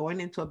was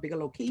going into a bigger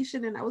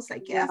location, and I was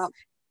like, yes.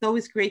 It's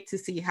always great to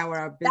see how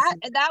our business.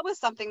 That was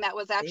something that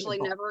was actually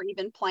never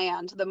even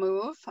planned, the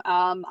move.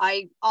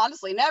 I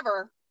honestly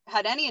never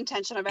had any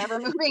intention of ever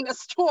moving a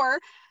store.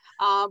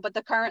 But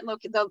the current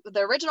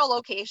the original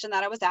location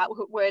that I was at,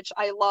 which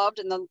I loved,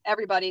 and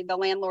the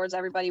landlords,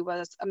 everybody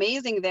was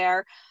amazing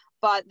there.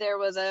 But there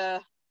was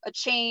a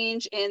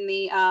change in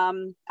the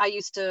I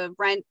used to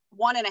rent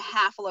 1.5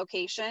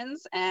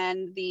 locations,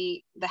 and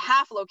the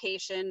half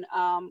location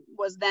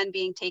was then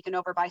being taken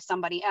over by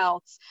somebody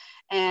else,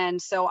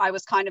 and so I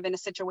was kind of in a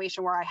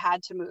situation where I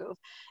had to move.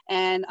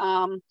 And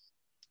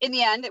in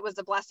the end, it was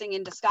a blessing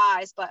in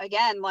disguise. But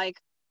again, like,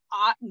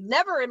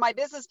 never in my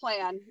business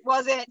plan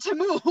was it to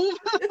move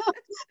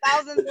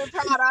thousands of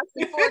products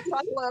and 4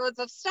 truckloads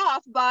of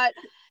stuff. But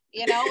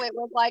it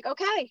was like,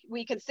 okay,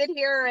 we can sit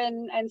here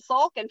and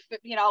sulk and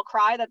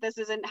cry that this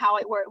isn't how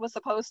it was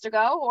supposed to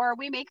go, or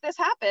we make this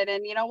happen.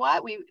 And you know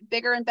what, we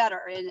bigger and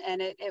better,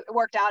 and it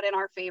worked out in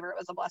our favor. It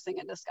was a blessing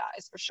in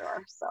disguise for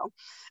sure. So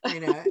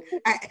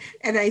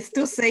I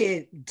still say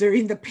it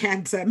during the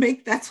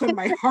pandemic, that's when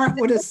my heart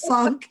would have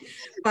sunk.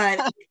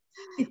 But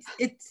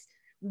it's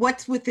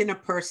what's within a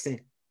person,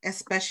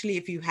 especially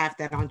if you have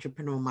that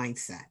entrepreneur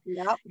mindset.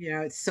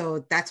 Yep.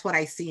 So that's what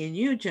I see in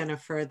you,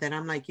 Jennifer, that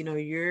I'm like,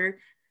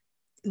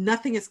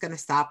 nothing is going to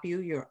stop you.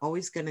 You're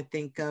always going to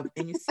think of,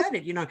 and you said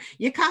it,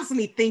 you're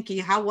constantly thinking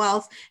how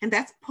else. And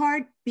that's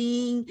part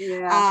being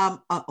an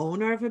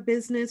owner of a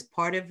business.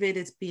 Part of it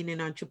is being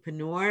an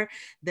entrepreneur,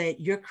 that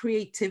your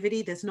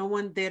creativity, there's no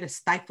one there to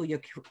stifle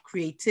your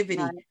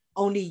creativity,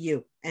 only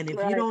you. And if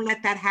you don't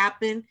let that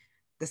happen,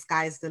 the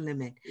sky's the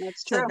limit.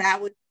 That's true. So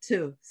that was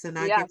 2. So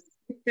now give me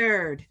the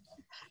 3rd.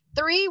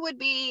 3 would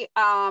be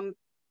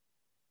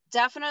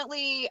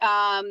definitely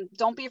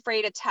don't be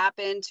afraid to tap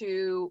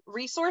into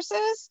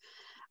resources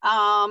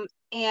and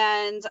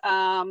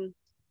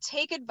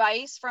take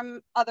advice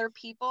from other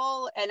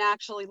people and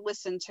actually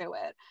listen to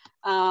it.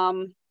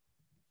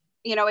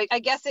 I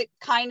guess it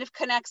kind of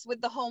connects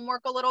with the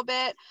homework a little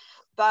bit,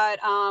 but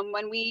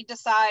when we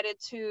decided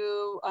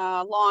to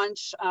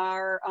launch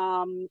our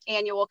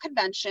annual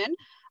convention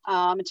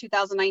in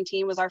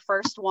 2019 was our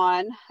first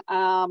one.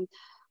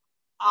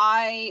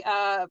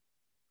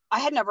 I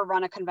had never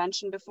run a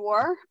convention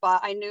before, but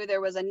I knew there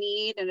was a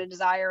need and a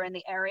desire in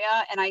the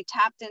area. And I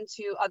tapped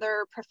into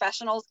other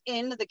professionals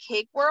in the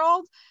cake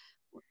world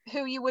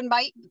who you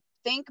might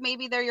think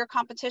maybe they're your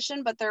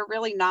competition, but they're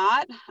really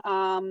not.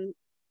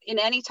 In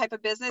any type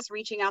of business,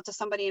 reaching out to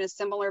somebody in a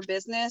similar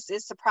business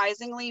is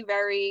surprisingly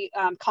very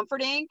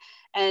comforting,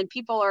 and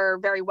people are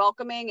very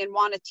welcoming and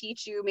want to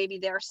teach you maybe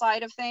their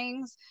side of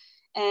things.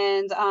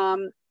 And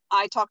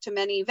I talked to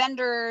many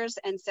vendors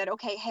and said,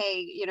 okay,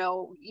 hey,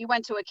 you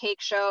went to a cake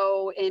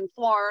show in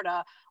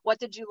Florida. What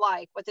did you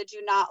like? What did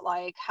you not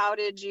like? How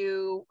did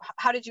you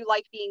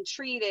like being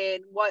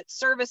treated? What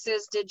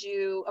services did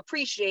you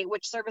appreciate?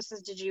 Which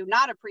services did you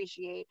not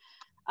appreciate?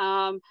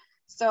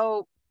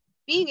 So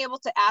being able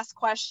to ask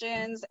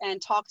questions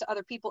and talk to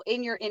other people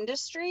in your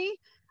industry,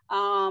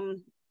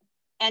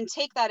 and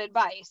take that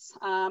advice.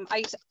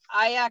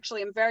 I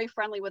actually am very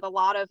friendly with a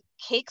lot of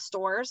cake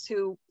stores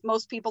who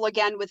most people,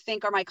 again, would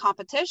think are my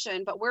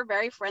competition, but we're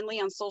very friendly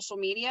on social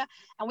media,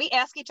 and we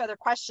ask each other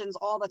questions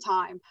all the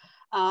time.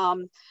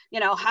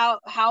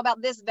 How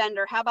about this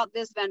vendor? How about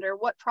this vendor?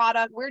 What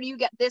product? Where do you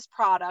get this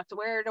product?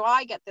 Where do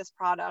I get this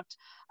product?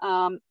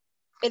 And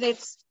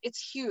it's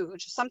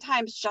huge.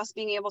 Sometimes just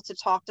being able to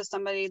talk to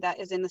somebody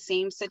that is in the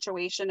same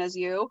situation as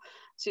you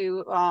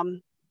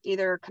to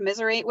either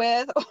commiserate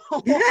with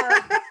or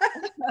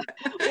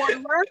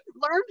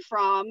learn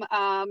from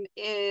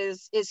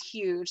is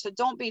huge. So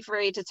don't be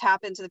afraid to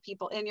tap into the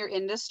people in your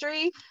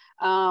industry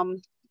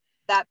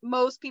that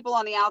most people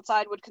on the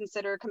outside would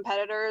consider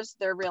competitors.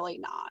 They're really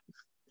not.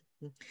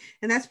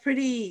 And that's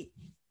pretty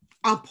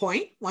on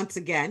point once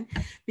again,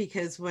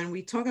 because when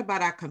we talk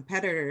about our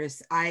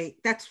competitors,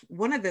 that's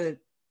one of the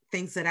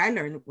things that I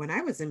learned when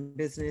I was in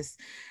business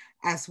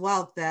as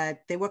well,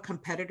 that they were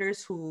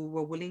competitors who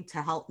were willing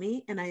to help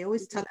me. And I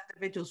always tell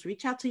individuals,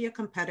 reach out to your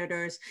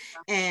competitors.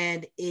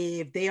 And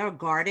if they are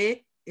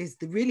guarded, is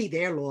really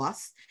their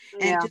loss,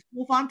 and just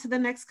move on to the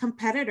next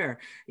competitor.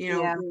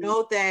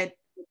 Know that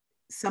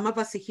some of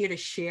us are here to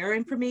share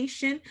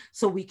information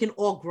so we can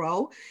all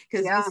grow,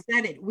 because you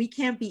said it, we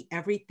can't be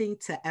everything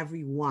to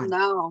everyone.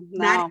 No.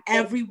 Not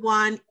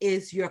everyone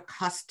is your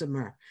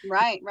customer.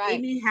 Right. They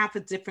may have a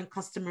different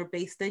customer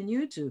base than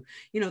you do.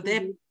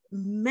 There are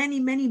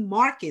many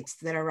markets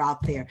that are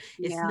out there.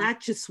 It's not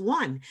just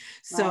one.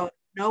 So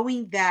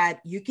knowing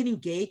that you can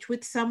engage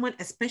with someone,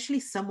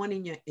 especially someone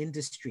in your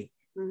industry,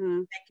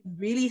 that can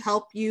really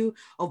help you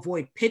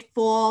avoid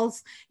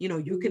pitfalls.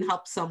 You can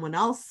help someone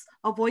else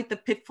avoid the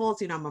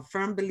pitfalls. I'm a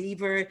firm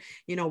believer,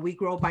 we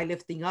grow by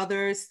lifting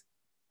others.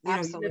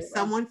 You lift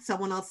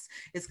someone else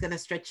is going to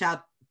stretch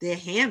out their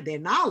hand, their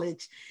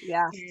knowledge,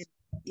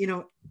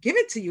 and, give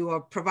it to you or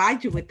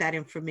provide you with that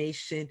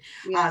information,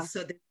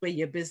 so that way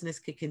your business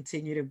could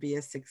continue to be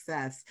a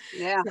success.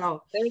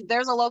 So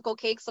there's a local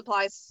cake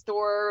supply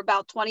store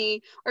about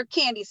 20, or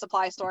candy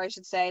supply store, I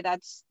should say,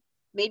 that's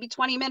maybe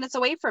 20 minutes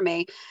away from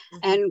me.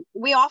 And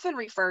we often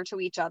refer to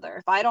each other.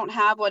 If I don't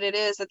have what it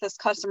is that this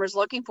customer is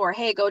looking for,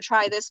 hey, go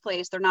try this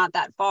place, they're not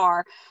that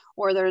far.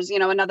 Or there's,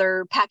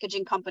 another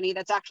packaging company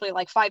that's actually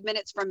like 5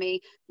 minutes from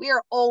me. We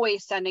are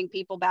always sending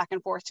people back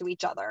and forth to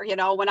each other.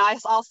 When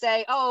I'll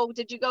say, oh,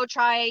 did you go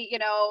try,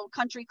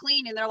 Country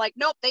Clean? And they're like,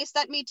 nope, they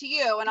sent me to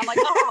you. And I'm like,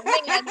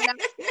 oh man,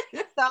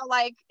 So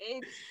like,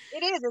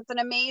 it's an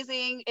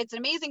amazing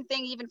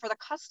thing even for the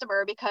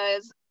customer,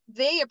 because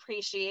they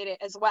appreciate it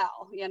as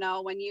well.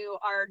 When you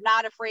are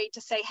not afraid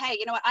to say, hey,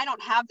 what, I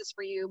don't have this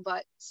for you,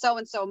 but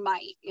so-and-so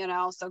might,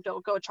 so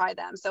don't go try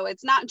them. So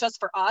it's not just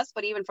for us,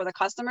 but even for the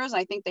customers.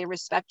 I think they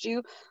respect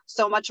you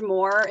so much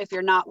more if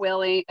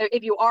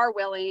you are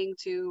willing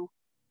to,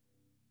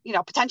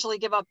 potentially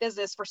give up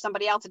business for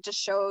somebody else. It just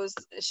shows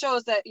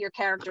that your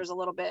character is a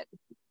little bit,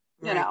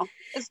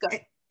 it's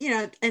good.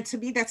 And to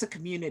me, that's a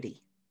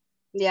community.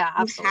 Yeah,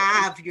 absolutely.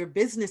 You have your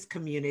business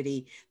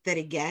community that,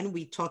 again,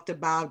 we talked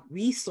about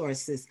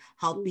resources,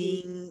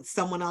 helping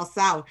someone else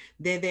out.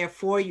 They're there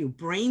for you,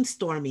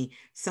 brainstorming.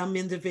 Some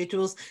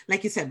individuals,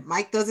 like you said,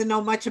 Mike doesn't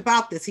know much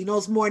about this. He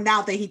knows more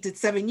now than he did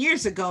 7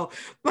 years ago,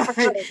 but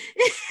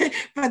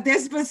but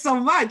there's been so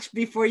much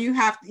before you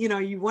have,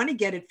 you want to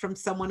get it from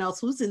someone else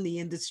who's in the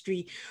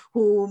industry,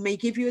 who may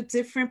give you a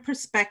different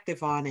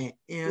perspective on it,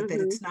 that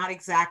it's not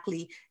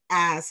exactly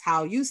as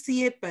how you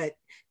see it, but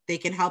they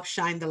can help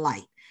shine the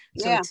light.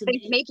 So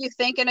make you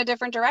think in a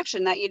different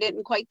direction that you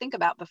didn't quite think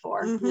about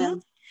before.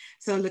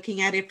 So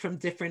looking at it from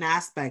different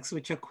aspects,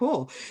 which are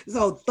cool.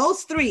 So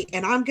those three,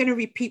 and I'm going to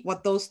repeat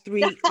what those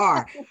three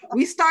are.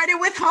 We started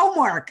with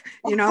homework,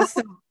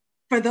 so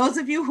for those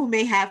of you who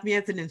may have me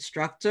as an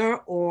instructor,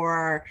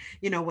 or,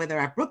 whether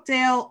at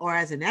Brookdale or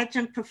as an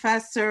adjunct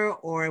professor,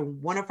 or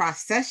one of our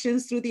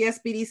sessions through the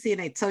SBDC,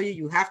 and I tell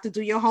you have to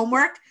do your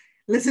homework,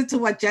 listen to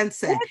what Jen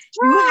said.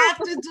 You have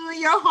to do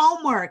your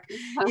homework.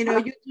 You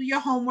do your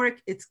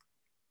homework. It's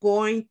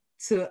going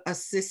to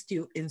assist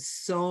you in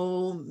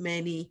so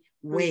many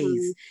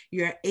ways.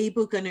 You're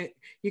going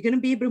to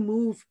be able to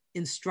move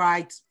in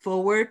strides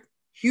forward,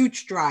 huge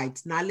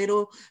strides, not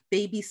little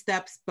baby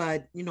steps,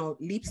 but,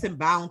 leaps and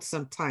bounds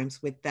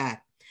sometimes with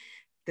that.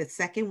 The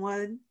second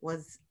one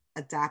was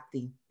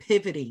adapting,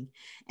 pivoting.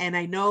 And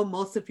I know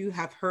most of you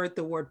have heard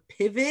the word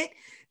pivot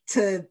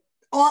to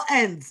all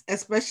ends,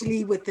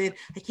 especially with it.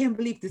 I can't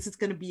believe this is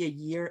going to be a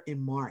year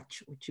in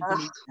March. Would you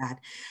believe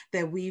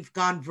that we've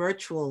gone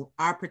virtual?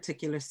 Our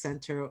particular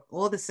center,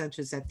 all the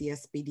centers at the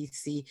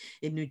SBDC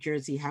in New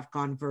Jersey have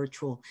gone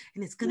virtual,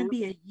 and it's going to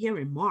be a year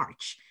in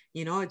March.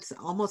 It's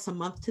almost a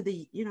month to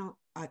the, not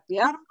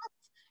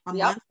a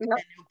month, and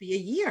it'll be a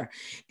year.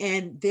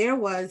 And there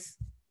was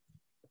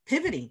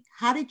pivoting.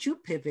 How did you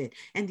pivot?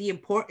 And the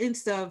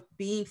importance of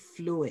being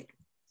fluid.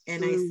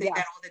 And I say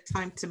that all the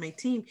time to my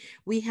team.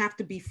 We have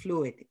to be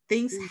fluid.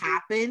 Things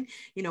happen.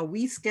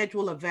 We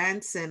schedule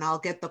events and I'll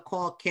get the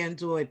call, can't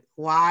do it.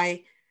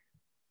 Why?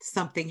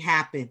 Something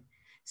happened.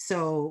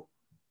 So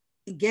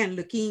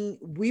again,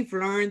 we've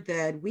learned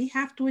that we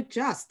have to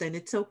adjust, and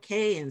it's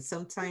okay. And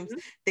sometimes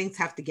things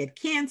have to get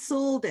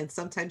canceled, and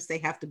sometimes they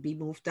have to be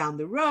moved down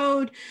the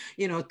road,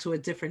 to a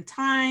different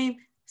time,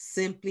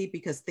 simply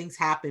because things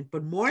happen.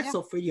 But more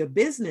so for your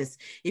business,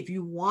 if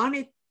you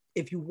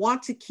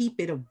want to keep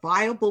it a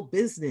viable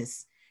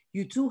business,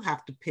 you do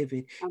have to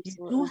pivot.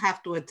 Absolutely. You do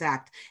have to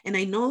adapt. And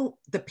I know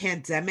the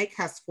pandemic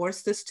has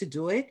forced us to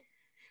do it,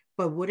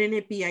 but wouldn't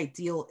it be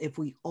ideal if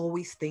we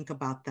always think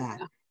about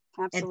that?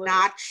 and Absolutely.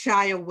 not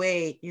shy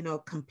away.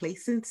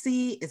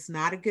 Complacency is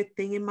not a good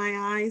thing in my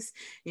eyes,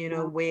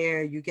 No.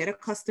 where you get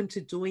accustomed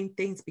to doing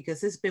things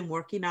because it's been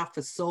working out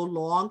for so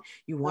long.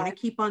 You want to Right.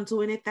 keep on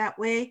doing it that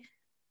way.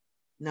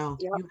 No,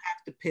 Yep. you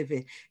have to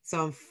pivot.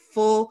 So I'm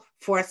full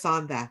force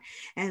on that.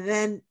 And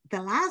then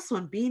the last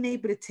one, being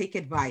able to take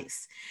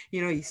advice.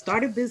 You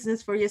start a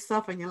business for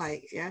yourself and you're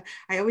like, yeah,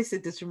 I always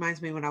said this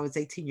reminds me when I was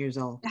 18 years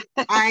old.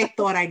 I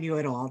thought I knew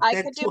it all. I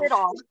could That's do what, it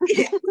all.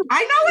 yeah,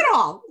 I know it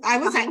all. I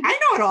was like, I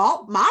know it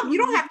all. Mom, you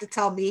don't have to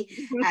tell me.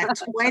 At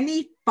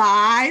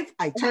 25,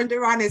 I turned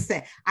around and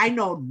said, I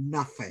know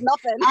nothing.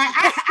 Nothing.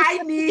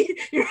 I need,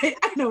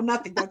 I know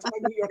nothing. That's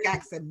my New York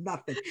accent,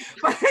 nothing.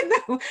 But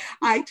no,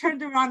 I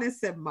turned around and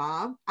said,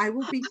 Mom, I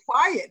will be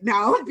quiet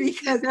now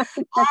because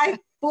I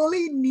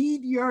fully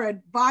need your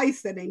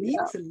advice and I need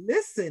Yeah. to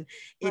listen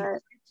in Right.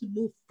 order to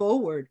move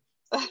forward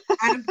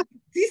at a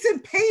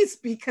decent pace,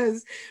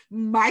 because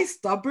my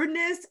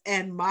stubbornness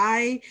and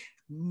my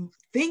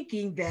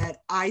thinking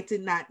that I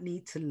did not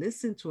need to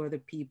listen to other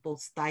people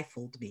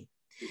stifled me.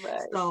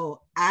 Right.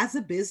 So, as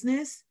a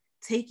business,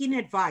 taking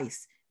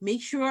advice,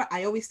 make sure,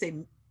 I always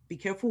say, be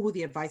careful who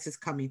the advice is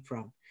coming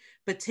from,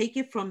 but take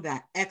it from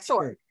that Sure.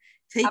 expert,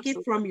 take it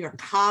Absolutely. from your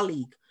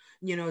colleague,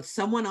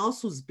 someone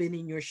else who's been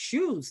in your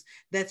shoes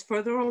that's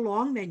further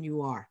along than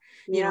you are,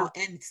 Yeah.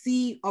 and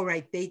see, all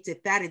right, they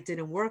did that, it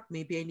didn't work.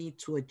 Maybe I need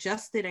to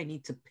adjust it, I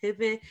need to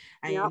pivot,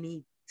 I Yep.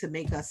 need to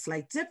make a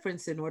slight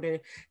difference in order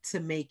to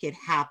make it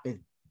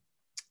happen.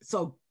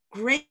 So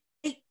great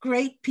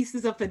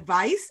pieces of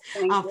advice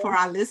Thank for you.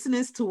 our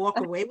listeners to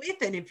walk away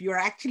with. And if you're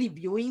actually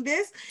viewing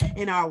this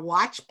in our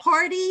watch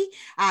party,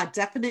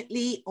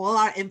 definitely all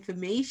our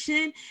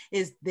information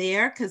is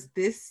there, because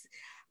this,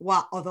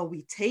 well, although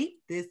we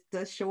tape, this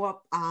does show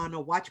up on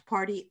a watch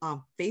party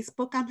on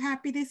Facebook, I'm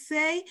happy to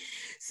say.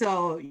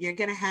 So you're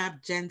going to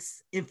have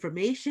Jen's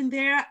information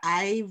there.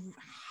 I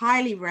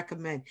highly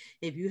recommend,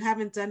 if you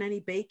haven't done any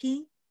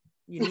baking,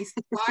 you need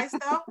supplies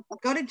though,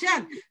 go to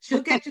Jen.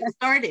 She'll get you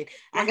started.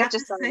 I We'll get have you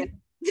to started.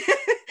 say,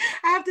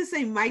 I have to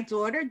say, my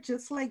daughter,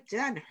 just like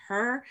Jen,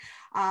 her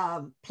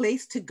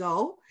place to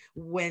go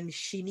when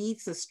she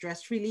needs a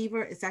stress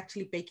reliever is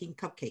actually baking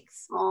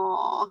cupcakes.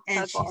 Oh,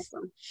 And that's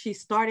awesome. she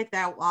started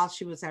that while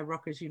she was at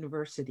Rutgers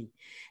University,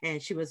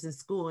 and she was in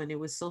school, and it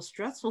was so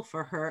stressful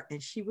for her,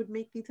 and she would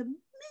make these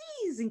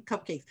amazing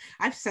cupcakes.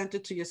 I've sent her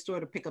to your store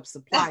to pick up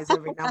supplies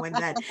every now and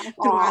then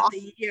throughout Oh,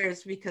 the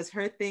years, because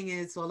her thing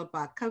is all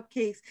about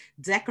cupcakes,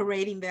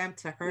 decorating them.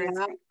 To her, it's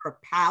yeah. like her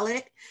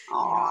palette.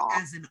 Oh,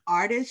 As an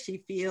artist,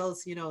 she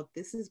feels,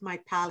 this is my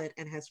palette,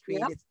 and has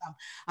yep. created some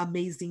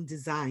amazing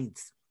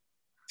designs.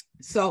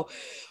 So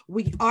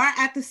we are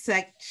at the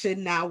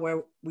section now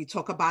where we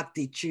talk about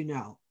did you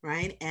know,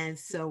 right? And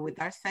so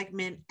with our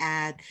segment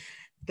at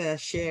the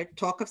Shared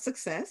Talk of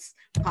Success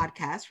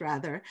podcast,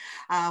 rather,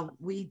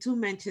 we do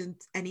mention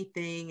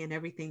anything and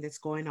everything that's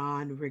going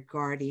on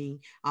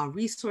regarding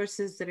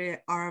resources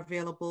that are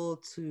available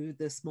to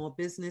the small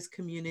business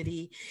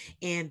community.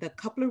 And the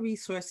couple of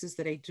resources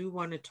that I do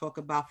want to talk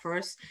about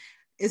first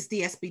is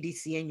the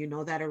SBDC, and you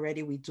know that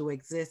already. We do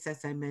exist,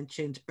 as I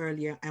mentioned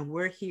earlier, and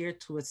we're here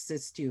to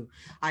assist you.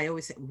 I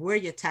always say we're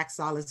your tax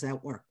dollars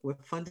at work. We're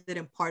funded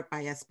in part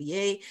by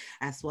SBA,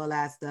 as well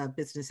as the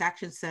Business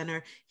Action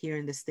Center here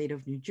in the state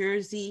of New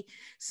Jersey.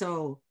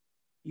 So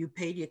you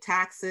paid your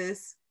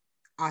taxes.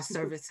 Our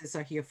services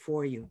are here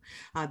for you.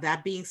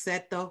 That being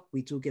said, though,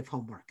 we do give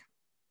homework.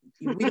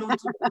 We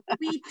don't do,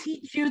 we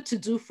teach you to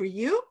do for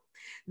you,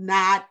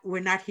 not,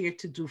 we're not here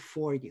to do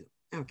for you.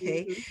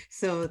 Okay, Mm-hmm.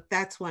 so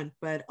that's one.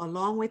 But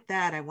along with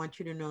that, I want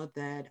you to know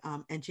that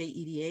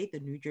NJEDA, the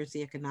New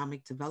Jersey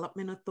Economic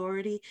Development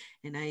Authority,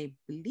 and I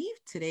believe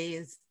today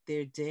is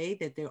their day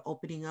that they're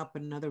opening up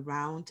another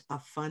round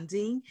of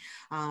funding.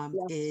 Yes.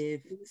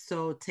 If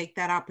so, take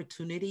that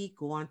opportunity,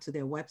 go onto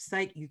their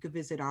website. You could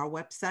visit our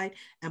website,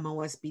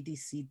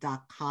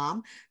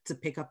 mosbdc.com, to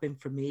pick up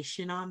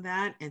information on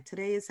that. And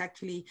today is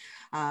actually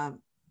I'm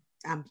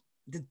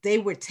the day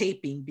we're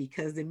taping,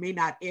 because it may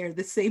not air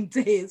the same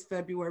day as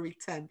February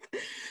 10th.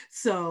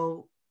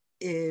 So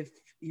if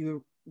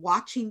you're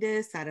watching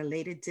this at a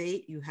later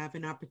date, you have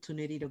an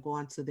opportunity to go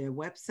onto their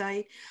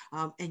website,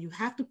 and you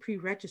have to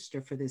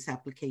pre-register for this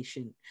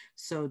application.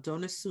 So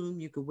don't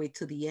assume you could wait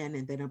till the end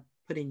and then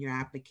put in your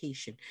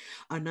application.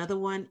 Another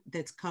one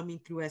that's coming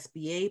through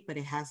SBA, but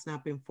it has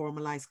not been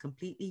formalized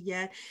completely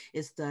yet,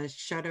 is the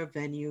Shutter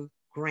Venue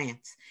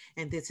grant.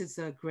 And this is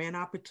a grant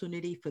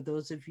opportunity for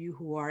those of you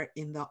who are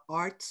in the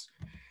arts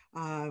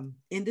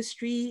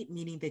industry,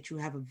 meaning that you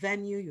have a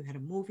venue, you had a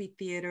movie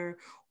theater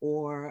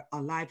or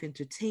a live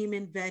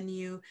entertainment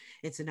venue.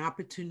 It's an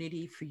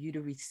opportunity for you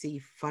to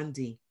receive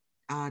funding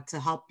to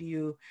help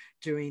you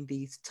during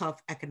these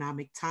tough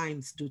economic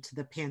times due to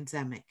the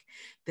pandemic.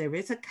 There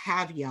is a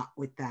caveat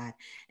with that,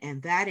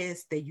 and that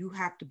is that you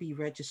have to be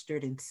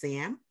registered in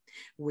SAM,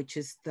 which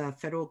is the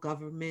federal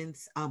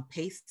government's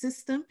PACE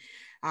system.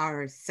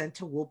 Our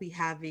center will be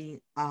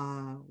having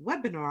a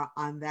webinar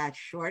on that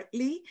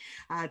shortly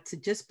to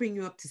just bring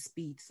you up to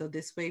speed. So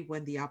this way,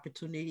 when the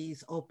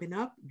opportunities open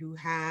up, you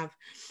have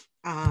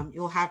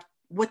you'll have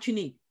what you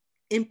need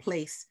in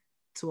place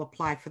to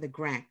apply for the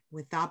grant.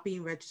 Without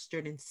being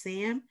registered in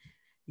SAM,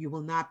 you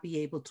will not be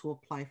able to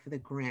apply for the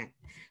grant.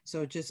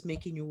 So just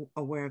making you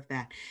aware of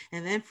that.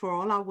 And then for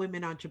all our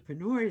women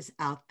entrepreneurs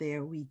out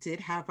there, we did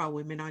have our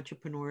Women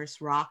Entrepreneurs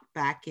Rock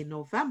back in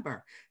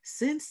November.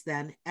 Since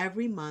then,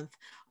 every month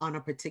on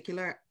a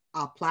particular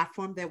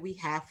platform that we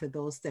have for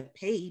those that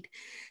paid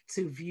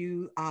to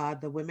view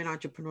the Women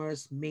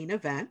Entrepreneurs main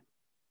event.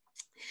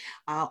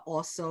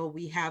 Also,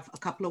 we have a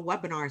couple of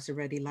webinars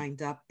already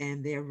lined up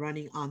and they're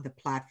running on the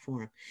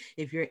platform.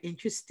 If you're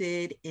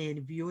interested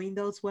in viewing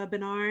those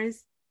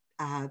webinars,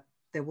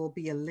 there will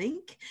be a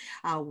link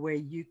where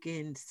you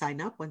can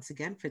sign up. Once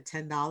again, for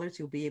 $10,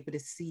 you'll be able to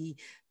see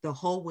the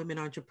whole Women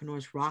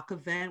Entrepreneurs Rock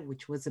event,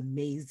 which was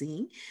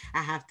amazing,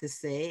 I have to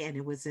say. And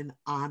it was in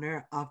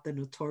honor of the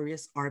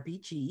notorious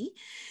RBG.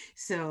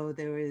 So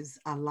there was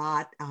a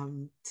lot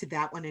to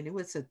that one. And it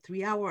was a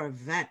 3-hour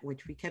event,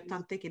 which we kept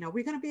on thinking, are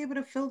we going to be able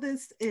to fill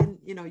this in,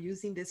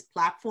 using this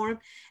platform?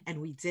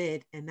 And we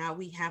did. And now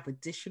we have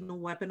additional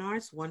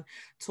webinars, one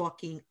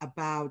talking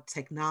about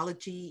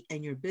technology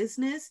and your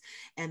business,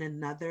 and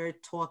another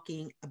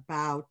talking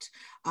about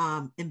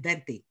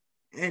inventing.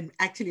 And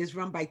actually is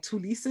run by two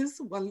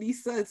Lisas. One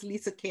Lisa is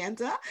Lisa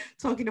Kanda,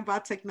 talking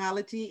about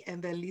technology,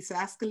 and then Lisa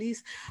Askelis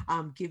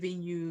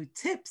giving you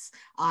tips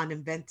on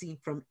inventing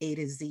from A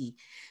to Z.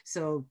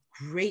 So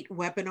great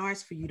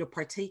webinars for you to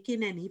partake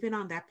in. And even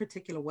on that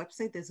particular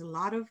website, there's a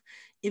lot of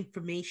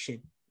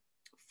information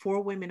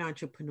for women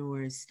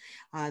entrepreneurs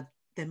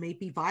that may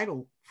be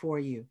vital for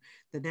you.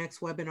 The next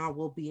webinar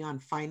will be on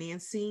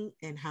financing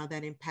and how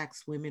that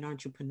impacts women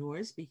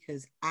entrepreneurs,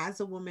 because as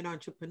a woman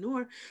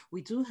entrepreneur,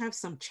 we do have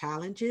some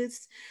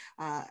challenges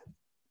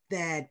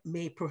that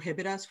may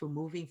prohibit us from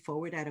moving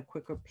forward at a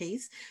quicker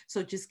pace.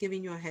 So just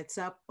giving you a heads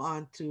up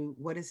on to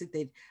what is it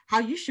that, how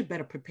you should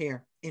better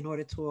prepare in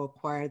order to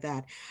acquire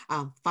that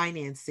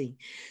financing.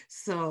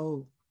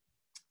 So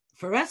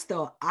for us,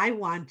 though, I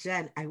want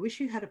Jen, I wish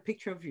you had a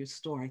picture of your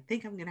store. I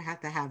think I'm going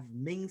to have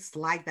Ming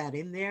slide that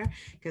in there,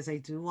 because I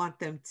do want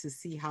them to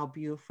see how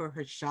beautiful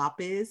her shop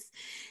is.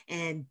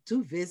 And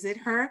do visit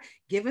her.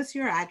 Give us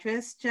your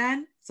address,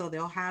 Jen, so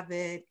they'll have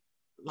it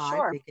live.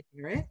 Sure. They can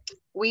hear it.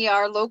 We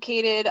are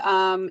located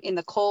in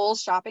the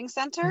Kohl's Shopping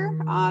Center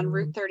on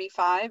Route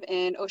 35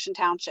 in Ocean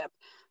Township,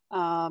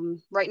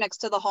 right next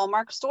to the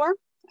Hallmark store.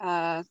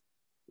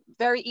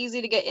 Very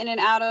easy to get in and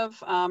out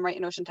of, right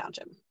in Ocean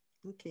Township.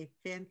 Okay,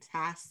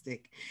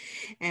 fantastic.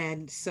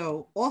 And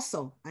so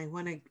also, I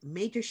want to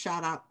major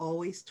shout out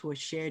always to A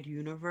Shared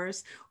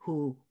Universe,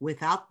 who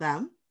without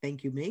them,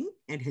 thank you, Ming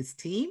and his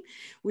team,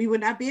 we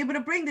would not be able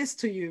to bring this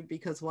to you,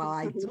 because while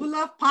I do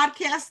love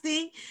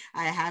podcasting,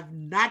 I have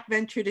not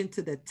ventured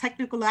into the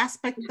technical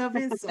aspect of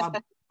it. So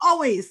I'm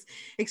always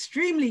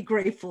extremely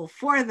grateful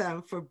for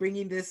them for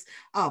bringing this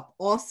up.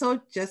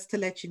 Also, just to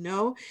let you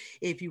know,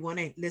 if you want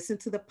to listen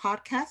to the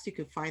podcast, you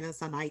can find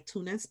us on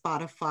iTunes and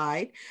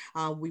Spotify.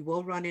 We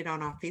will run it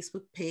on our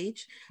Facebook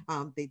page.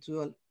 They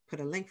do put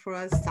a link for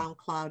us.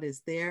 SoundCloud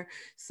is there.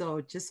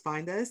 So just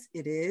find us.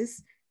 It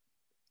is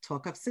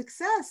Talk of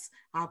Success,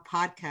 our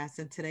podcast.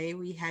 And today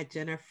we had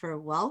Jennifer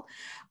Well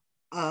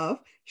of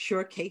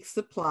Sure Cake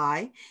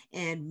Supply,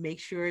 and make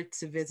sure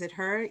to visit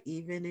her,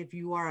 even if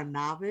you are a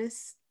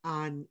novice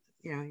on,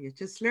 you're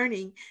just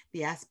learning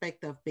the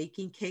aspect of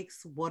baking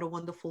cakes. What a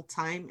wonderful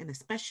time. And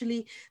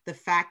especially the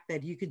fact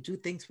that you could do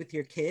things with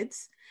your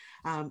kids,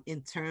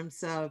 in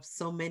terms of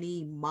so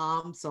many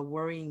moms are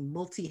wearing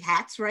multi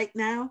hats right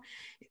now.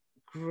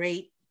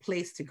 Great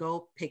place to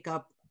go pick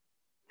up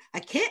a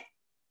kit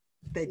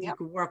that you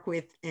could work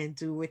with and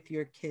do with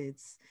your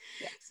kids.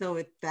 Yep. So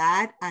with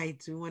that, I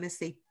do want to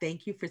say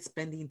thank you for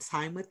spending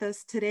time with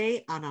us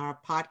today on our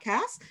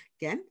podcast.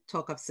 Again,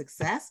 Talk of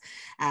Success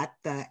at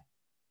the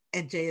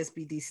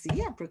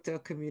NJSBDC at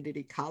Brookdale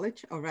Community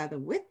College, or rather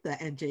with the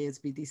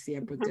NJSBDC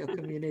at Brookdale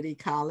Community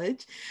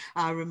College.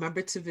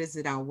 Remember to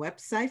visit our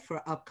website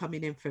for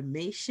upcoming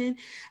information.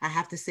 I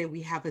have to say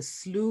we have a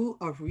slew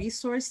of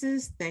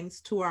resources.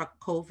 Thanks to our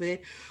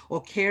COVID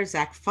or CARES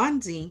Act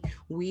funding,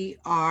 we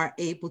are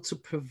able to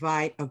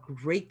provide a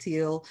great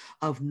deal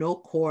of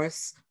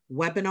no-course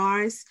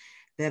webinars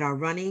that are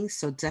running.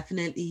 So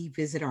definitely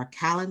visit our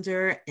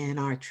calendar and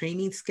our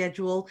training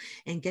schedule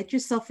and get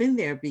yourself in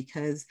there,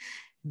 because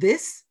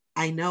this,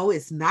 I know,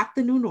 is not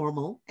the new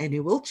normal, and it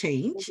will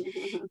change.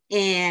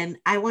 And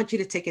I want you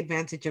to take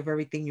advantage of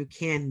everything you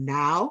can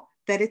now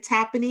that it's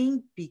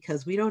happening,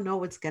 because we don't know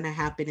what's going to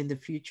happen in the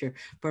future.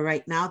 But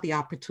right now, the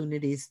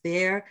opportunity is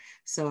there.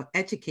 So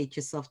educate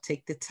yourself,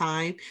 take the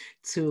time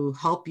to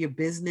help your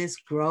business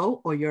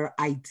grow or your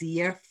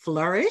idea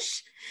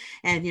flourish.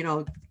 And,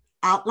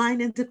 outline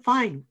and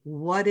define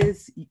what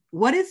is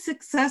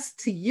success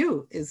to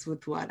you, is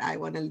with what I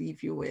want to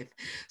leave you with.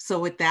 So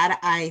with that,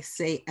 I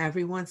say,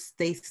 everyone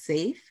stay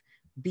safe,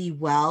 be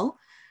well,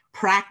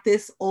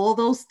 practice all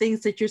those things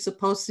that you're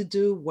supposed to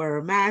do. Wear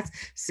a mask,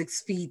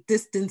 6 feet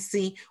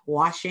distancing,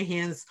 wash your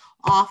hands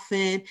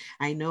often.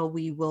 I know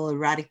we will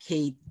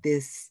eradicate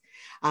this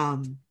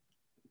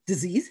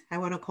disease, I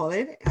want to call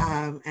it,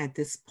 at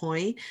this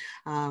point.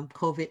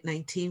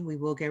 COVID-19, we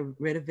will get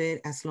rid of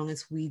it as long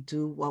as we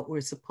do what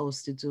we're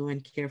supposed to do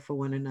and care for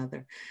one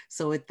another.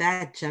 So with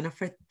that,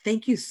 Jennifer,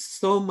 thank you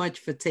so much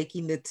for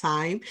taking the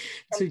time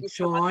Thank to you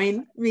so much.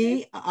 join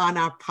me on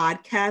our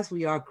podcast.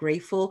 We are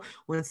grateful.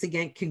 Once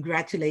again,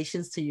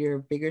 congratulations to your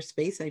bigger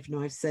space. I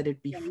know I've said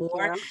it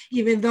before,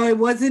 even though it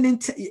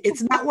wasn't,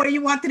 it's not where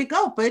you wanted to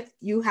go, but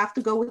you have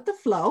to go with the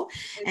flow.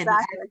 And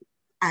Exactly.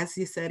 as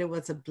you said, it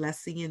was a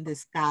blessing in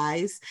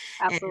disguise.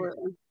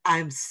 Absolutely. And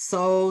I'm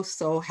so,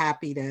 so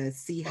happy to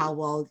see how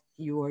well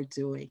you are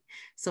doing.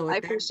 So I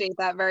with that, appreciate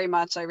that very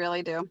much. I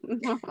really do.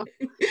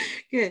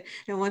 good.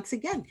 And once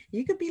again,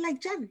 you could be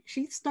like Jen.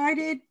 She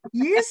started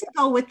years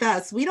ago with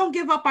us. We don't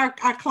give up our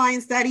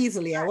clients that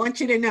easily. I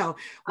want you to know.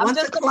 I'm Once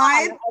a just a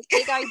client, mom. A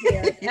big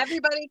idea.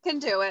 Everybody can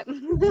do it.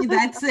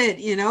 that's it.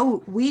 You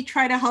know, we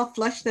try to help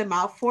flush them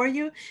out for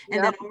you.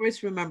 And then Yep.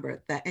 always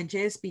remember that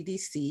NJS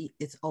BDC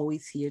is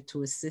always here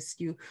to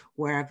assist you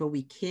wherever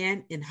we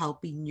can in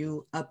helping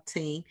you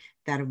obtain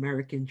that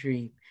American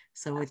dream.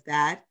 So with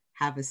that,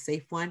 have a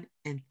safe one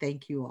and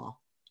thank you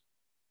all.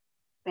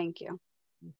 Thank you.